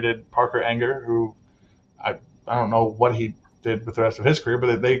they traded Parker Enger, who I don't know what he did with the rest of his career,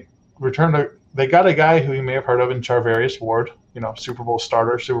 but they got a guy who you may have heard of in Charvarius Ward, Super Bowl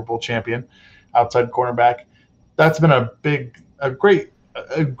starter, Super Bowl champion, outside cornerback. That's been a great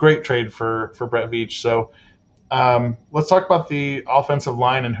trade for Brett Veach. So let's talk about the offensive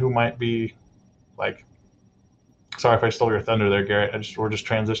line and who might be like. Sorry if I stole your thunder there, Garrett. We're just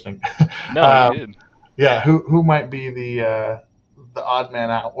transitioning. No, you did. Yeah, who might be the odd man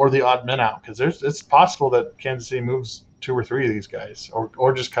out or the odd men out? Because it's possible that Kansas City moves 2 or 3 of these guys,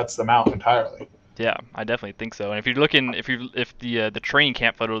 or just cuts them out entirely. Yeah, I definitely think so. And if the training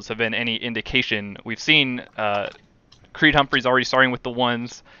camp photos have been any indication, we've seen Creed Humphrey's already starting with the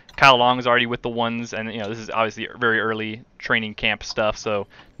ones. Kyle Long is already with the ones, and this is obviously very early training camp stuff, so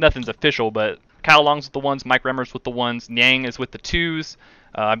nothing's official. But Kyle Long's with the ones, Mike Remmers with the ones, Niang is with the twos.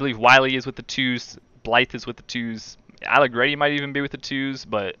 I believe Wiley is with the twos. Blythe is with the twos. Allegretti might even be with the twos.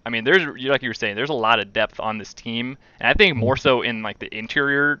 But I mean, like you were saying, there's a lot of depth on this team, and I think more so in like the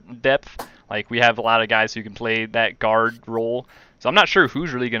interior depth. Like we have a lot of guys who can play that guard role. So I'm not sure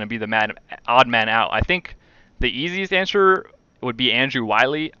who's really going to be the odd man out. I think the easiest answer would be Andrew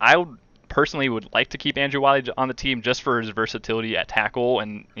Wiley. I personally would like to keep Andrew Wiley on the team just for his versatility at tackle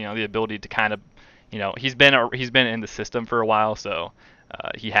and the ability to kind of, he's been in the system for a while, so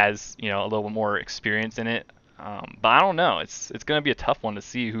he has a little more experience in it. But I don't know. It's going to be a tough one to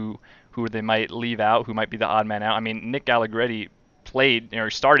see who they might leave out, who might be the odd man out. I mean, Nick Allegretti played or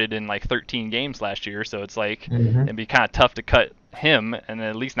started in like 13 games last year, so it's like it'd be kind of tough to cut him and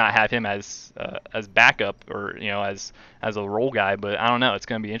at least not have him as backup or as a role guy. But I don't know, it's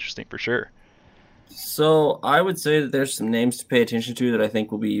going to be interesting for sure. So I would say that there's some names to pay attention to that I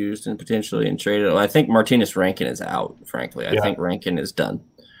think will be used and potentially in traded. I think Martinez Rankin is out, frankly. I think Rankin is done.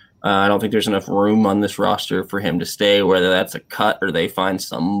 I don't think there's enough room on this roster for him to stay, whether that's a cut or they find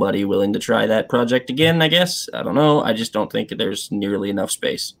somebody willing to try that project again, I guess. I don't know. I just don't think there's nearly enough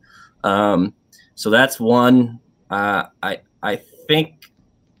space. So that's one. I think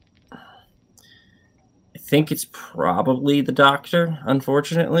it's probably the doctor,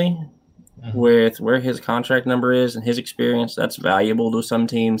 unfortunately, with where his contract number is and his experience. That's valuable to some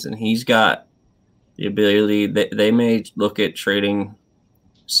teams, and he's got the ability that they may look at trading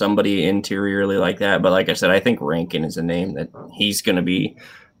somebody interiorly like that. But like I said, I think Rankin is a name that he's going to be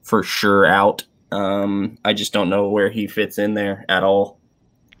for sure out. I just don't know where he fits in there at all,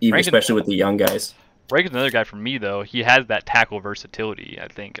 even especially with the young guys. Rankin's another guy for me, though. He has that tackle versatility, I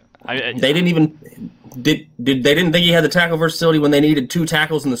think. They didn't think he had the tackle versatility when they needed 2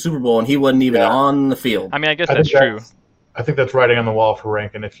 tackles in the Super Bowl, and he wasn't even on the field. I mean, I guess that's true. I think that's writing on the wall for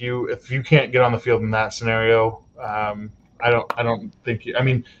Rankin. If you can't get on the field in that scenario, I don't think. I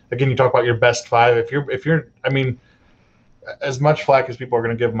mean, again, you talk about your best 5. If you're, I mean, as much flack as people are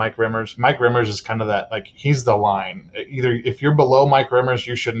going to give Mike Remmers is kind of that, like, he's the line. Either if you're below Mike Remmers,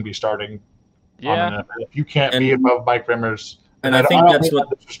 you shouldn't be starting. Yeah. If you can't be above Mike Remmers, and I think that's what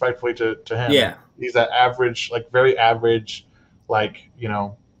disrespectfully to him. Yeah, he's that average, like very average, like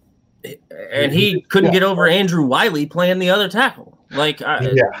And he couldn't get over Andrew Wiley playing the other tackle. Who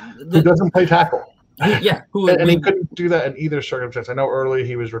doesn't play tackle? Yeah, and he couldn't do that in either circumstance. I know early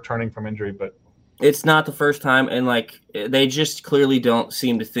he was returning from injury, but It's not the first time, and like they just clearly don't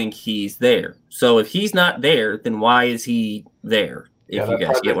seem to think he's there. So if he's not there, then why is he there? If you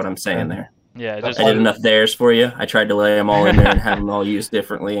guys get what I'm saying there. Yeah, I did enough theirs for you. I tried to lay them all in there and have them all used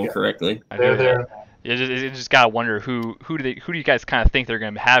differently and correctly. They're there. You just gotta wonder who do you guys kind of think they're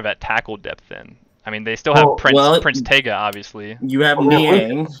gonna have at tackle depth then? I mean, they still have Prince Tega, obviously. You have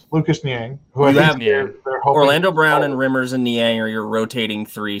Niang. Lucas Niang. Who you have they're Orlando Brown and Rimmers and Niang are your rotating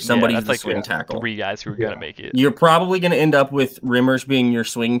three. Somebody's the swing tackle. 3 guys who are going to make it. You're probably going to end up with Rimmers being your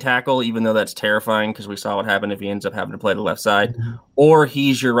swing tackle, even though that's terrifying because we saw what happened if he ends up having to play the left side. Mm-hmm. Or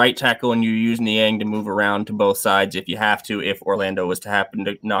he's your right tackle and you use Niang to move around to both sides if you have to, if Orlando was to happen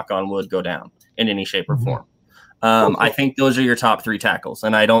to, knock on wood, go down in any shape or form. I think those are your top 3 tackles,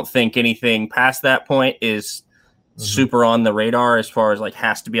 and I don't think anything past that point is super on the radar as far as like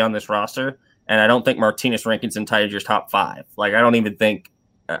has to be on this roster. And I don't think Martinez Rankin's inside your top 5. Like I don't even think.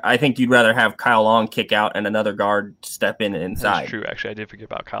 I think you'd rather have Kyle Long kick out and another guard step in inside. That's true. Actually, I did forget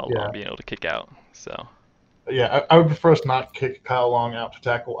about Kyle Long being able to kick out. So. Yeah, I would prefer us not kick Kyle Long out to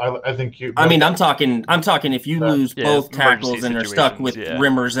tackle. I think you. I mean, I'm talking. If you lose both tackles and are stuck with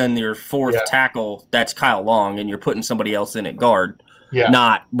Rimmers and your 4th tackle, that's Kyle Long, and you're putting somebody else in at guard. Yeah.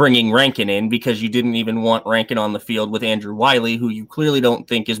 Not bringing Rankin in because you didn't even want Rankin on the field with Andrew Wiley, who you clearly don't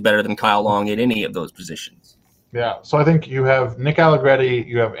think is better than Kyle Long at any of those positions. Yeah, so I think you have Nick Allegretti,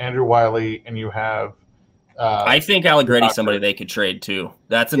 you have Andrew Wiley, and you have. I think Allegretti's somebody they could trade too.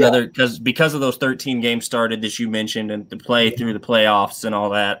 That's another because of those 13 games started that you mentioned and the play through the playoffs and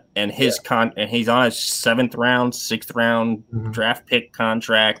all that, and his and he's on his 7th round, 6th round draft pick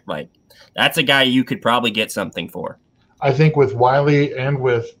contract. Like that's a guy you could probably get something for. I think with Wiley and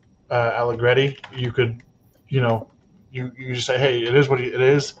with Allegretti, you could, you just say, hey, it is what it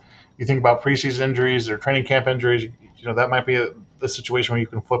is. You think about preseason injuries or training camp injuries. That might be the situation where you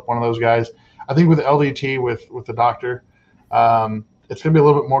can flip one of those guys. I think with LDT, with the doctor, it's going to be a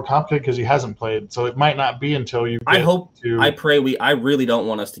little bit more complicated because he hasn't played. So it might not be until you. I really don't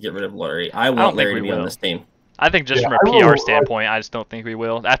want us to get rid of Larry. I want Larry to be on this team. I think just from a PR standpoint, I just don't think we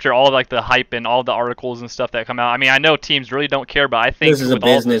will. After all like the hype and all the articles and stuff that come out, I mean, I know teams really don't care, but I think this is a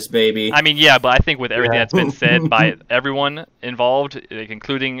business, baby. I mean, but I think with everything that's been said by everyone involved,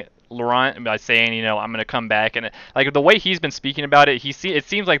 including Laurent, by saying, I'm going to come back, and like the way he's been speaking about it, it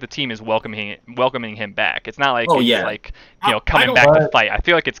seems like the team is welcoming him back. It's not like coming back to fight. I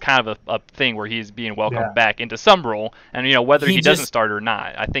feel like it's kind of a thing where he's being welcomed back into some role, and whether he doesn't start or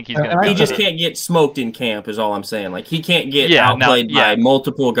not, I think he's going to. He just can't get smoked in camp, is all I'm saying. Like he can't get outplayed by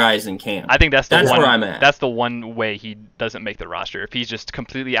multiple guys in camp. I think that's where I'm at. That's the one way he doesn't make the roster. If he's just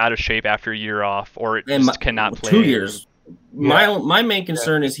completely out of shape after a year off, or just cannot play 2 years. My main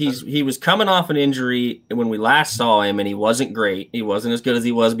concern is he was coming off an injury when we last saw him, and he wasn't great. He wasn't as good as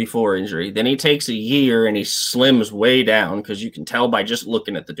he was before injury. Then he takes a year and he slims way down because you can tell by just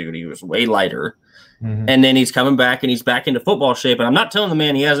looking at the dude he was way lighter. Mm-hmm. And then he's coming back and he's back into football shape. And I'm not telling the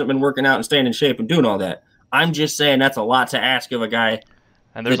man he hasn't been working out and staying in shape and doing all that. I'm just saying that's a lot to ask of a guy.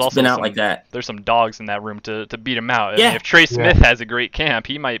 And there's also been out like that. There's some dogs in that room to beat him out. I mean, if Trey Smith has a great camp,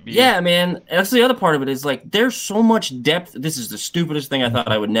 he might be. Yeah, man. That's the other part of it is like there's so much depth. This is the stupidest thing I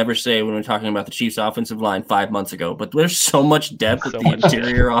thought I would never say when we were talking about the Chiefs' offensive line 5 months ago. But there's so much depth with the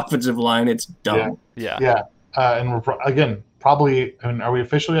interior offensive line. It's dumb. Yeah. And we're probably. I mean, are we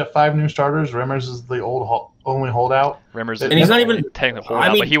officially at 5 new starters? Rimmers is the only holdout. Rimmers, and he's not even technically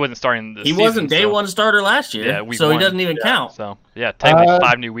holdout, but he wasn't starting this season. He wasn't day one starter last year, so he doesn't even count. So technically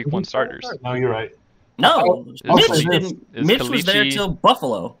 5 new week 1 starters. No, you're right. No, Mitch was there till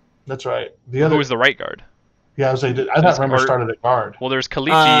Buffalo. That's right. Who was the right guard? Yeah, I thought Rimmers started at guard. Well, there's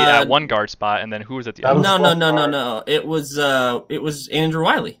Kalichi at one guard spot, and then who was at the other? No. It was Andrew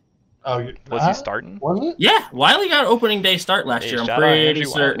Wiley. Oh, was he starting? Was it? Yeah, Wiley got opening day start last year. I'm pretty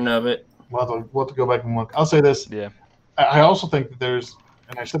certain of it. We'll have to go back and look. I'll say this. Yeah. I also think that there's,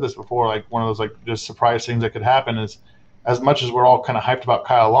 and I said this before, like one of those like just surprise things that could happen is, as much as we're all kind of hyped about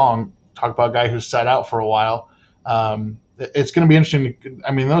Kyle Long, talk about a guy who's sat out for a while. It's going to be interesting.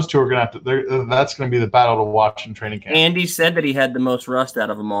 I mean, those two are going to have to. That's going to be the battle to watch in training camp. Andy said that he had the most rust out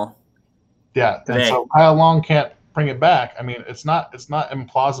of them all. Yeah, and so Kyle Long can't bring it back. I mean, it's not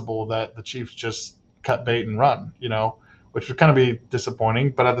implausible that the Chiefs just cut bait and run. Which would kind of be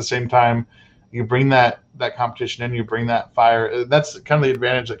disappointing, but at the same time, you bring that competition in, you bring that fire. That's kind of the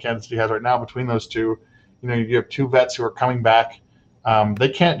advantage that Kansas City has right now between those two. You have 2 vets who are coming back. They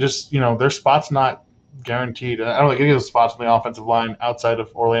can't just, their spot's not guaranteed. I don't think any of the spots on the offensive line outside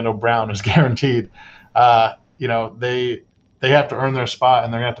of Orlando Brown is guaranteed. They have to earn their spot,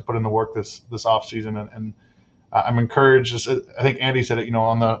 and they're going to have to put in the work this offseason. And I'm encouraged. I think Andy said it.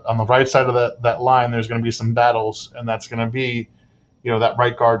 On the right side of that line, there's going to be some battles, and that's going to be, that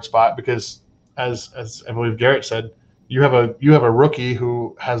right guard spot, because as I believe Garrett said, you have a rookie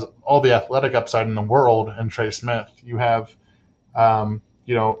who has all the athletic upside in the world, and Trey Smith. You have,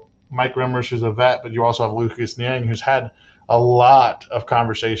 Mike Remmers, who's a vet, but you also have Lucas Niang, who's had a lot of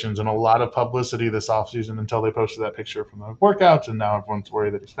conversations and a lot of publicity this offseason until they posted that picture from the workouts, and now everyone's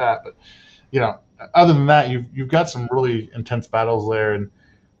worried that he's fat. But other than that, you've got some really intense battles there,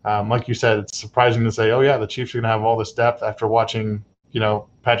 and like you said, it's surprising to say, oh yeah, the Chiefs are going to have all this depth after watching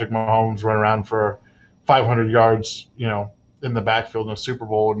Patrick Mahomes run around for 500 yards in the backfield in a Super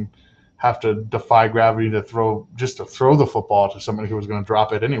Bowl and have to defy gravity to throw the football to somebody who was going to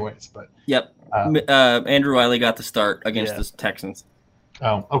drop it anyways. But yep, Andrew Wiley got the start against the Texans.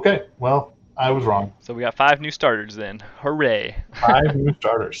 Oh, okay. Well, I was wrong. So we got 5 new starters then. Hooray. 5 new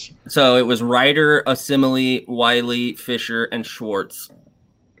starters. So it was Ryder, Assimile, Wiley, Fisher, and Schwartz.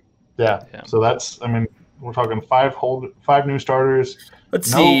 Yeah. So that's, we're talking 5 new starters. Let's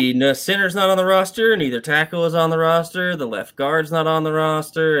see. No, center's not on the roster. Neither tackle is on the roster. The left guard's not on the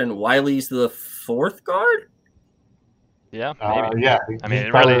roster. And Wiley's the 4th guard? Yeah, maybe. Yeah.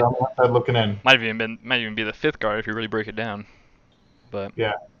 It probably really on the side looking in. might even be the 5th guard if you really break it down. But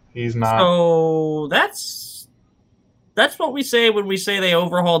yeah, he's not. So that's what we say when we say they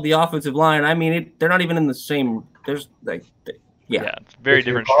overhauled the offensive line. They're not even in the same. There's yeah, it's a very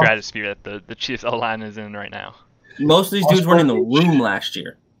different stratosphere that the Chiefs O-line is in right now. Most of these dudes weren't in the room last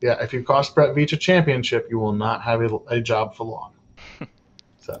year. Yeah, if you cost Brett Veach a championship, you will not have a job for long.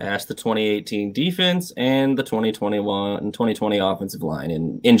 So. Ask the 2018 defense and the 2021 and 2020 offensive line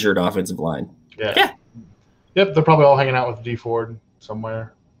and injured offensive line. Yeah. Yep, they're probably all hanging out with D Ford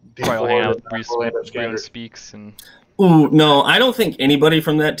somewhere. Probably hanging out with Breon Speaks and. Ooh, no, I don't think anybody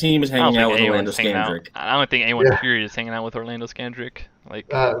from that team is hanging out with Orlando Scandrick. I don't think anyone period is hanging out with Orlando Scandrick.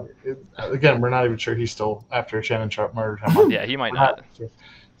 Again, we're not even sure he's still after Shannon Sharp murdered him. Yeah, he might not.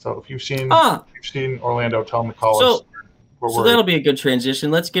 So if you've seen Orlando, tell him to call us. So that'll be a good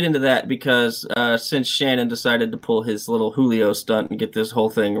transition. Let's get into that because since Shannon decided to pull his little Julio stunt and get this whole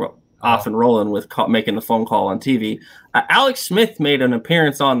thing off and rolling with making the phone call on TV, Alex Smith made an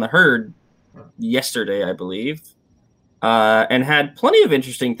appearance on The Herd yesterday, I believe. And had plenty of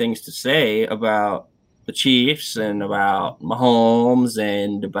interesting things to say about the Chiefs and about Mahomes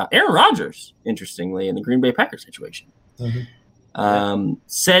and about Aaron Rodgers, interestingly, in the Green Bay Packers situation. Mm-hmm.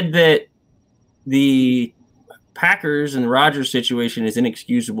 Said that the Packers and Rodgers situation is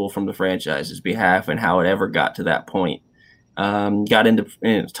inexcusable from the franchise's behalf and how it ever got to that point. Got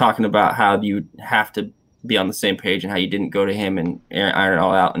into talking about how you have to be on the same page and how you didn't go to him and iron it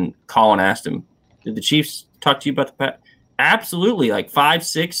all out. And Colin asked him, did the Chiefs talk to you about the Packers? Absolutely, like 5,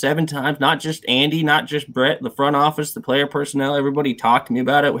 6, 7 times, not just Andy, not just Brett, the front office, the player personnel, everybody talked to me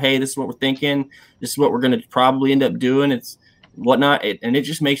about it. Hey, this is what we're thinking. This is what we're going to probably end up doing. It's whatnot. And it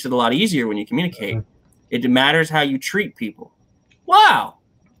just makes it a lot easier when you communicate. It matters how you treat people. Wow.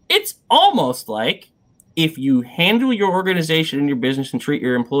 It's almost like if you handle your organization and your business and treat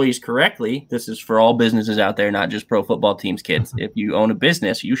your employees correctly, this is for all businesses out there, not just pro football teams, kids. If you own a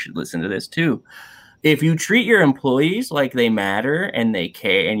business, you should listen to this too. If you treat your employees like they matter and they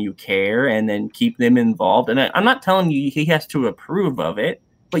care and you care and then keep them involved, and I'm not telling you he has to approve of it,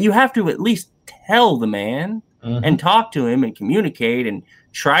 but you have to at least tell the man and talk to him and communicate and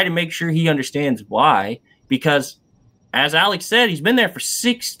try to make sure he understands why. Because as Alex said, he's been there for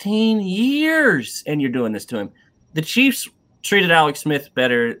 16 years and you're doing this to him. The Chiefs treated Alex Smith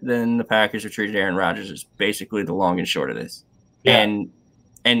better than the Packers have treated Aaron Rodgers is basically the long and short of this. Yeah.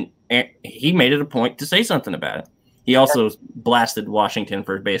 And he made it a point to say something about it. He also blasted Washington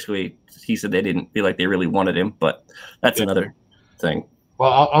for basically, he said they didn't feel like they really wanted him, but that's another thing.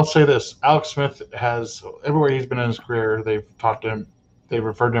 Well, I'll say this. Alex Smith has, everywhere he's been in his career, they've talked to him, they've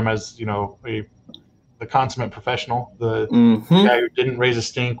referred to him as, the consummate professional, the guy who didn't raise a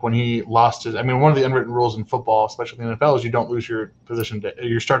stink when he lost his, one of the unwritten rules in football, especially in the NFL, is you don't lose your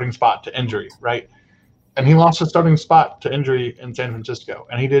your starting spot to injury, right? And he lost his starting spot to injury in San Francisco,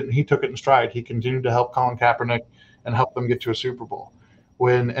 and he took it in stride. He continued to help Colin Kaepernick and help them get to a Super Bowl.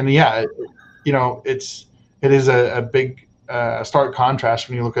 It is a big stark contrast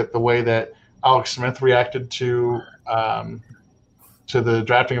when you look at the way that Alex Smith reacted to the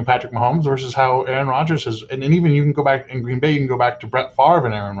drafting of Patrick Mahomes versus how Aaron Rodgers has, and even you can go back in Green Bay, you can go back to Brett Favre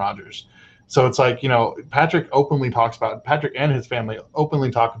and Aaron Rodgers. So it's like, Patrick and his family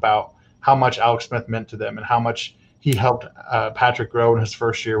openly talk about how much Alex Smith meant to them and how much he helped Patrick grow in his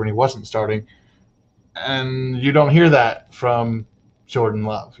first year when he wasn't starting. And you don't hear that from Jordan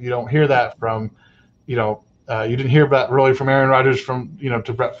Love. You don't hear that from, You didn't hear about really from Aaron Rodgers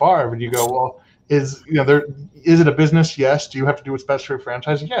to Brett Favre, and you go, well, is it a business? Yes. Do you have to do what's best for your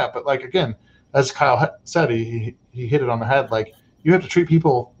franchise? Yeah, but like again, as Kyle said, he hit it on the head. Like you have to treat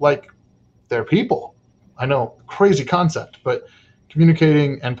people like they're people. I know, crazy concept, but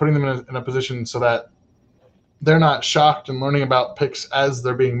communicating and putting them in a position so that they're not shocked and learning about picks as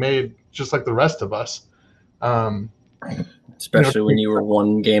they're being made, just like the rest of us. Especially when you were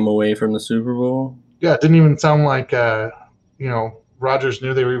one game away from the Super Bowl. Yeah, it didn't even sound like Rodgers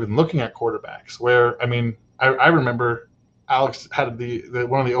knew they were even looking at quarterbacks. Where I remember Alex had the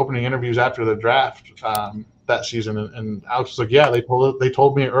one of the opening interviews after the draft that season, and Alex was like, "Yeah, they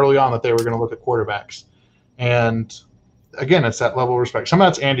told me early on that they were going to look at quarterbacks." And again, it's that level of respect. Some of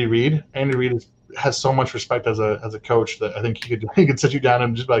that's Andy Reid. Andy Reid has so much respect as a coach that I think he could sit you down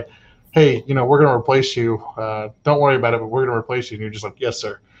and just be like, "Hey, we're going to replace you. Don't worry about it, but we're going to replace you." And you're just like, "Yes,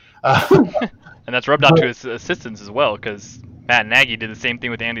 sir." And that's rubbed out to his assistants as well, because Matt Nagy did the same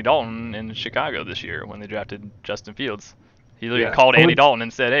thing with Andy Dalton in Chicago this year when they drafted Justin Fields. He literally called Andy Dalton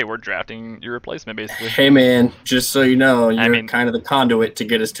and said, "Hey, we're drafting your replacement, basically." Hey, man, just so you know, you're kind of the conduit to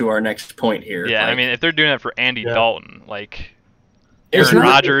get us to our next point here. Yeah, if they're doing that for Andy Dalton, like Aaron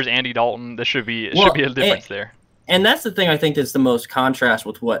Rodgers, Andy Dalton, there should be a difference there. And that's the thing I think that's the most contrast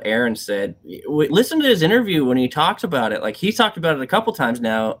with what Aaron said. Listen to his interview when he talked about it. Like, he talked about it a couple times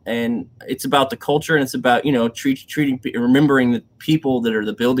now, and it's about the culture, and it's about, remembering the people that are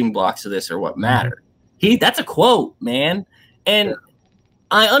the building blocks of this are what matter. That's a quote, man. And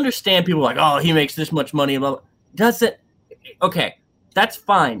I understand people are like, "Oh, he makes this much money." Okay, that's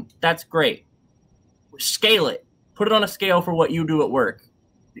fine. That's great. Scale it. Put it on a scale for what you do at work.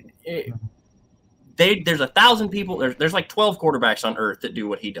 There's 1,000 people. There's like 12 quarterbacks on earth that do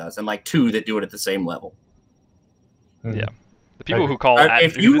what he does, and like 2 that do it at the same level. Yeah, the people who call.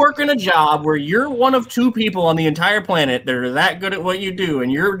 If you work in a job where you're one of 2 people on the entire planet that are that good at what you do,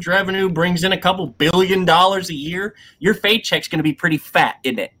 and your revenue brings in a couple $1 billion a year, your paycheck's going to be pretty fat,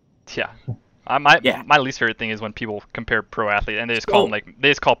 isn't it? Yeah. My least favorite thing is when people compare pro athletes, and they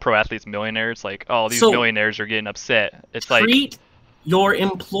just call pro athletes millionaires. Like, oh, these millionaires are getting upset. It's treat your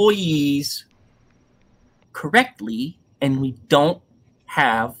employees correctly, and we don't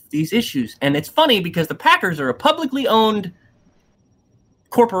have these issues. And it's funny because the Packers are a publicly owned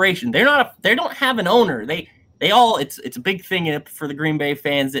corporation. They don't have an owner. They all it's a big thing for the Green Bay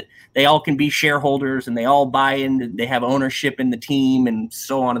fans that they all can be shareholders and they all buy in. They have ownership in the team and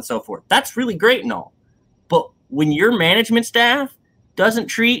so on and so forth. That's really great and all. But when your management staff doesn't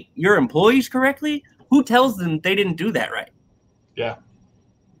treat your employees correctly, who tells them they didn't do that right? Yeah.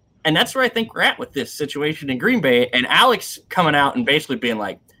 And that's where I think we're at with this situation in Green Bay. And Alex coming out and basically being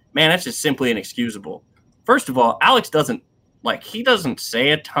like, "Man, that's just simply inexcusable." First of all, Alex doesn't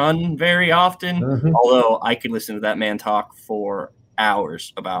say a ton very often, although I could listen to that man talk for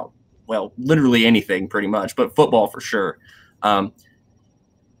hours about, well, literally anything pretty much, but football for sure.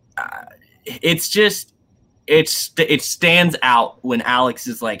 It's just, it stands out when Alex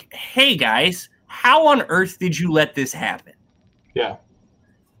is like, "Hey guys, how on earth did you let this happen?" Yeah.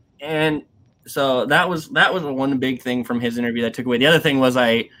 And so that was one big thing from his interview that I took away. The other thing was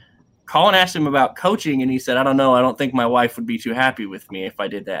Colin asked him about coaching, and he said, "I don't know. I don't think my wife would be too happy with me if I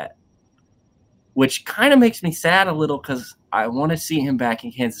did that," which kind of makes me sad a little because I want to see him back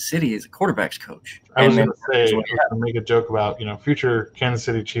in Kansas City as a quarterback's coach. I was going to make a joke about, future Kansas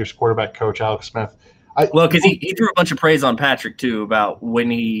City Chiefs quarterback coach Alex Smith. Because he threw a bunch of praise on Patrick too about when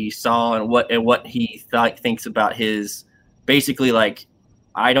he saw and what he thinks about his basically like,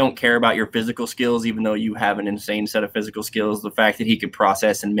 "I don't care about your physical skills, even though you have an insane set of physical skills. The fact that he could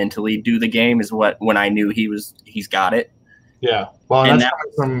process and mentally do the game is when I knew he's got it." Yeah. Well, and that's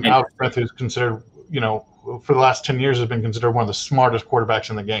coming from Alex Smith, who's considered, for the last 10 years has been considered one of the smartest quarterbacks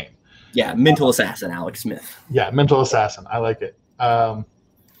in the game. Yeah. Mental assassin, Alex Smith. Yeah. Mental assassin. I like it.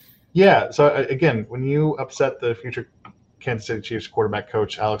 Yeah. So again, when you upset the future Kansas City Chiefs quarterback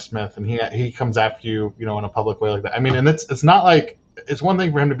coach, Alex Smith, and he comes after you, in a public way like that. And it's not like, it's one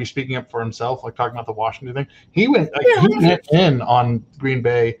thing for him to be speaking up for himself, like talking about the Washington thing. He went in on Green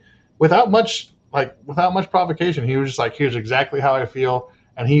Bay without much provocation. He was just like, "Here's exactly how I feel,"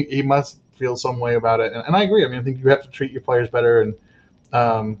 and he must feel some way about it. And I agree. I think you have to treat your players better. And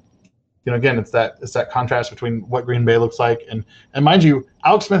again, it's that contrast between what Green Bay looks like and mind you,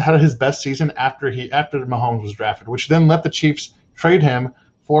 Alex Smith had his best season after Mahomes was drafted, which then let the Chiefs trade him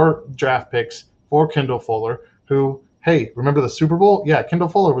for draft picks for Kendall Fuller, who. Hey, remember the Super Bowl? Yeah, Kendall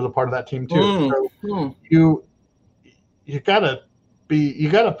Fuller was a part of that team too. So you gotta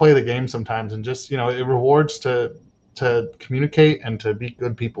play the game sometimes, and just it rewards to communicate and to be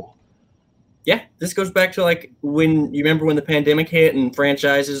good people. Yeah, this goes back to like when you remember when the pandemic hit and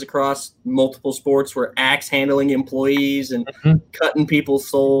franchises across multiple sports were axe handling employees and cutting people's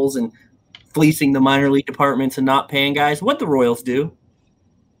souls and fleecing the minor league departments and not paying guys. What'd the Royals do?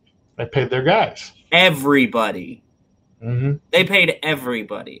 They paid their guys. Everybody. They paid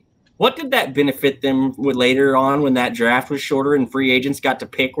everybody. What did that benefit them with later on when that draft was shorter and free agents got to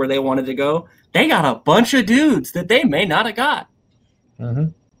pick where they wanted to go? They got a bunch of dudes that they may not have got.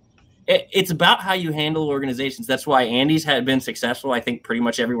 It's about how you handle organizations. That's why Andy's had been successful, I think, pretty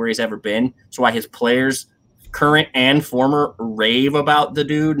much everywhere he's ever been. That's why his players, current and former, rave about the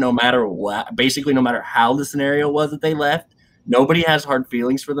dude no matter what. Basically, no matter how the scenario was that they left. Nobody has hard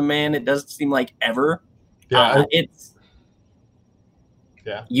feelings for the man. It doesn't seem like ever. Yeah, it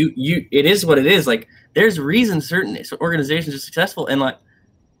is what it is. Like, there's reasons certain organizations are successful, and like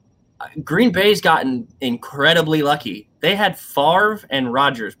Green Bay's gotten incredibly lucky. They had Favre and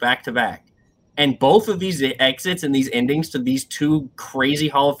Rodgers back to back, and both of these exits and these endings to these two crazy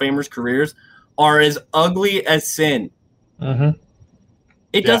Hall of Famers' careers are as ugly as sin.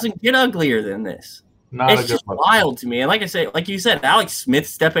 It doesn't get uglier than this. It's just wild to me. And like I say, like you said, Alex Smith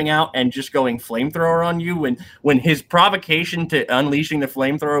stepping out and just going flamethrower on you when his provocation to unleashing the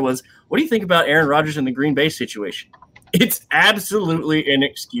flamethrower was, what do you think about Aaron Rodgers in the Green Bay situation? It's absolutely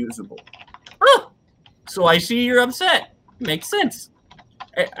inexcusable. Oh, so I see you're upset. Makes sense.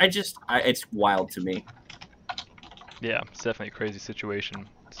 It's wild to me. Yeah, it's definitely a crazy situation.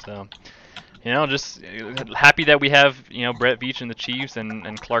 So, just happy that we have, Brett Veach and the Chiefs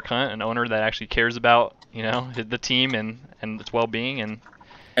and Clark Hunt, an owner that actually cares about, the team and its well-being and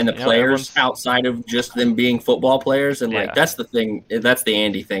the players outside of just them being football players. And like, that's the thing. That's the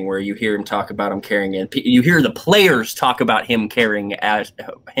Andy thing where you hear him talk about him caring, and you hear the players talk about him caring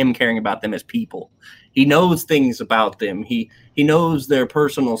about them as people. He knows things about them. He knows their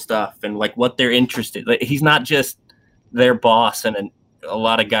personal stuff and like what they're interested. Like, he's not just their boss and a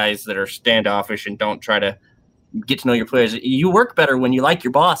lot of guys that are standoffish and don't try to get to know your players. You work better when you like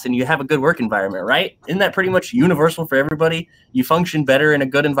your boss and you have a good work environment, right? Isn't that pretty much universal for everybody? You function better in a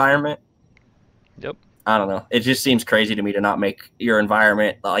good environment. Yep. I don't know. It just seems crazy to me to not make your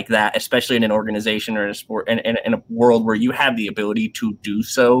environment like that, especially in an organization or in a sport and in a world where you have the ability to do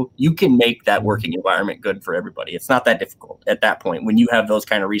so. You can make that working environment good for everybody. It's not that difficult at that point when you have those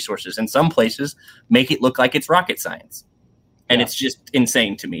kind of resources. In some places, make it look like it's rocket science. And it's just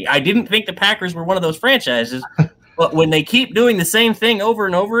insane to me. I didn't think the Packers were one of those franchises, but when they keep doing the same thing over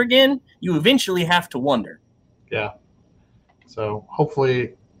and over again, you eventually have to wonder. Yeah. So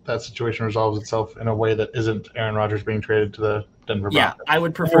hopefully that situation resolves itself in a way that isn't Aaron Rodgers being traded to the Denver Broncos. Yeah, I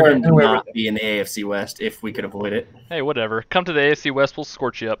would prefer him to not be in the AFC West if we could avoid it. Hey, whatever. Come to the AFC West, we'll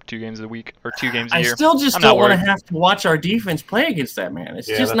scorch you up 2 games a week or 2 games a year. I still just don't want to have to watch our defense play against that man. It's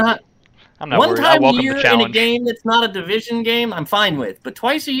just not. I'm not one worried. time a year in a game that's not a division game, I'm fine with. But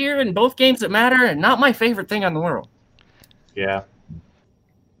twice a year in both games that matter, and not my favorite thing on the world. Yeah.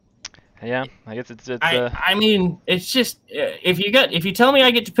 Yeah, I guess it's. I mean, it's just if you tell me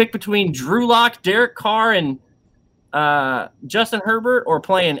I get to pick between Drew Lock, Derek Carr, and Justin Herbert, or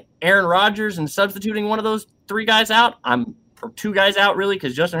playing Aaron Rodgers and substituting one of those 3 guys out, or 2 guys out really,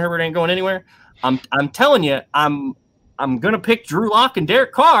 because Justin Herbert ain't going anywhere. I'm telling you, I'm gonna pick Drew Lock and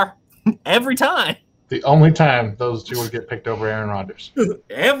Derek Carr. Every time. The only time those 2 would get picked over Aaron Rodgers.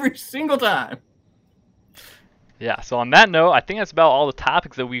 Every single time. Yeah, so on that note, I think that's about all the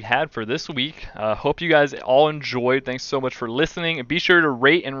topics that we've had for this week. Hope you guys all enjoyed. Thanks so much for listening. And be sure to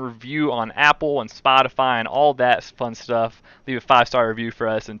rate and review on Apple and Spotify and all that fun stuff. Leave a 5-star review for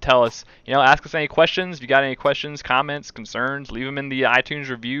us and tell us, ask us any questions. If you got any questions, comments, concerns, leave them in the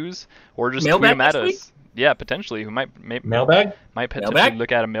iTunes reviews or just tweet them at us. Yeah, potentially. We might mailbag? Might potentially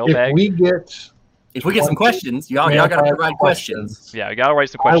look at a mailbag. If we get some questions, y'all got to provide questions. Yeah, we got to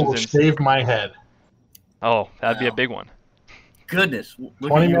write some questions. I will shave my head. Oh, that'd be a big one. Goodness.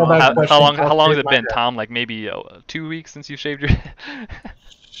 20 mailbag questions. How long has it been, Tom? Like maybe 2 weeks since you shaved your head?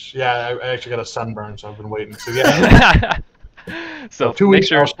 Yeah, I actually got a sunburn, so I've been waiting. So yeah. So 2 make weeks,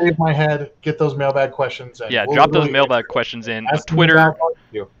 sure I'll shave my head, get those mailbag questions. And drop those mailbag questions in on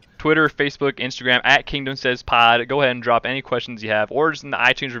Twitter, Facebook, Instagram, at Kingdom Says Pod. Go ahead and drop any questions you have, or just in the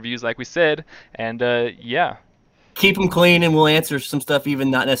iTunes reviews, like we said. And keep them clean, and we'll answer some stuff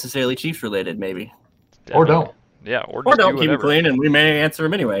even not necessarily Chiefs related, maybe. Definitely. Or don't. Yeah, or don't keep them clean, and we may answer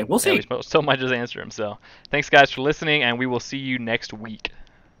them anyway. We'll see. We still might just answer them. So, thanks guys for listening, and we will see you next week.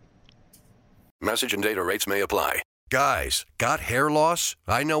 Message and data rates may apply. Guys, got hair loss?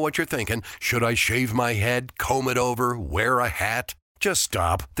 I know what you're thinking. Should I shave my head, comb it over, wear a hat? Just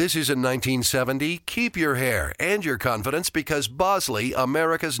stop. This isn't 1970. Keep your hair and your confidence because Bosley,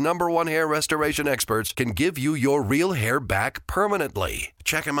 America's #1 hair restoration experts, can give you your real hair back permanently.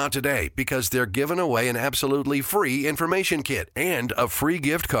 Check them out today because they're giving away an absolutely free information kit and a free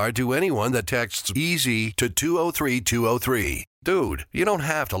gift card to anyone that texts EASY to 203203. Dude, you don't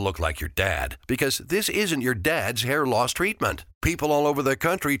have to look like your dad because this isn't your dad's hair loss treatment. People all over the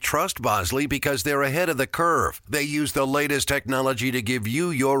country trust Bosley because they're ahead of the curve. They use the latest technology to give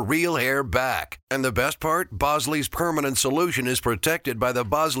you your real hair back. And the best part? Bosley's permanent solution is protected by the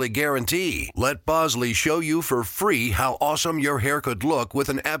Bosley Guarantee. Let Bosley show you for free how awesome your hair could look with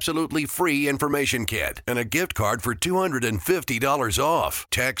an absolutely free information kit and a gift card for $250 off.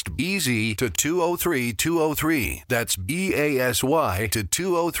 Text EASY to 203203. That's BASY to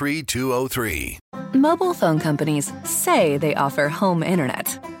 203203. Mobile phone companies say they offer home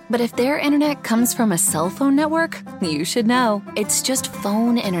internet. But if their internet comes from a cell phone network, you should know. It's just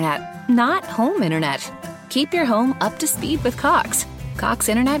phone internet, not home internet. Keep your home up to speed with Cox. Cox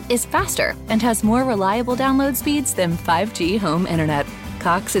internet is faster and has more reliable download speeds than 5G home internet.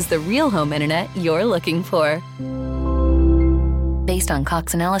 Cox is the real home internet you're looking for. Based on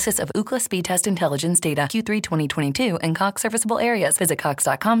Cox analysis of Ookla speed test intelligence data Q3 2022 and Cox serviceable areas, visit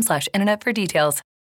cox.com/internet for details.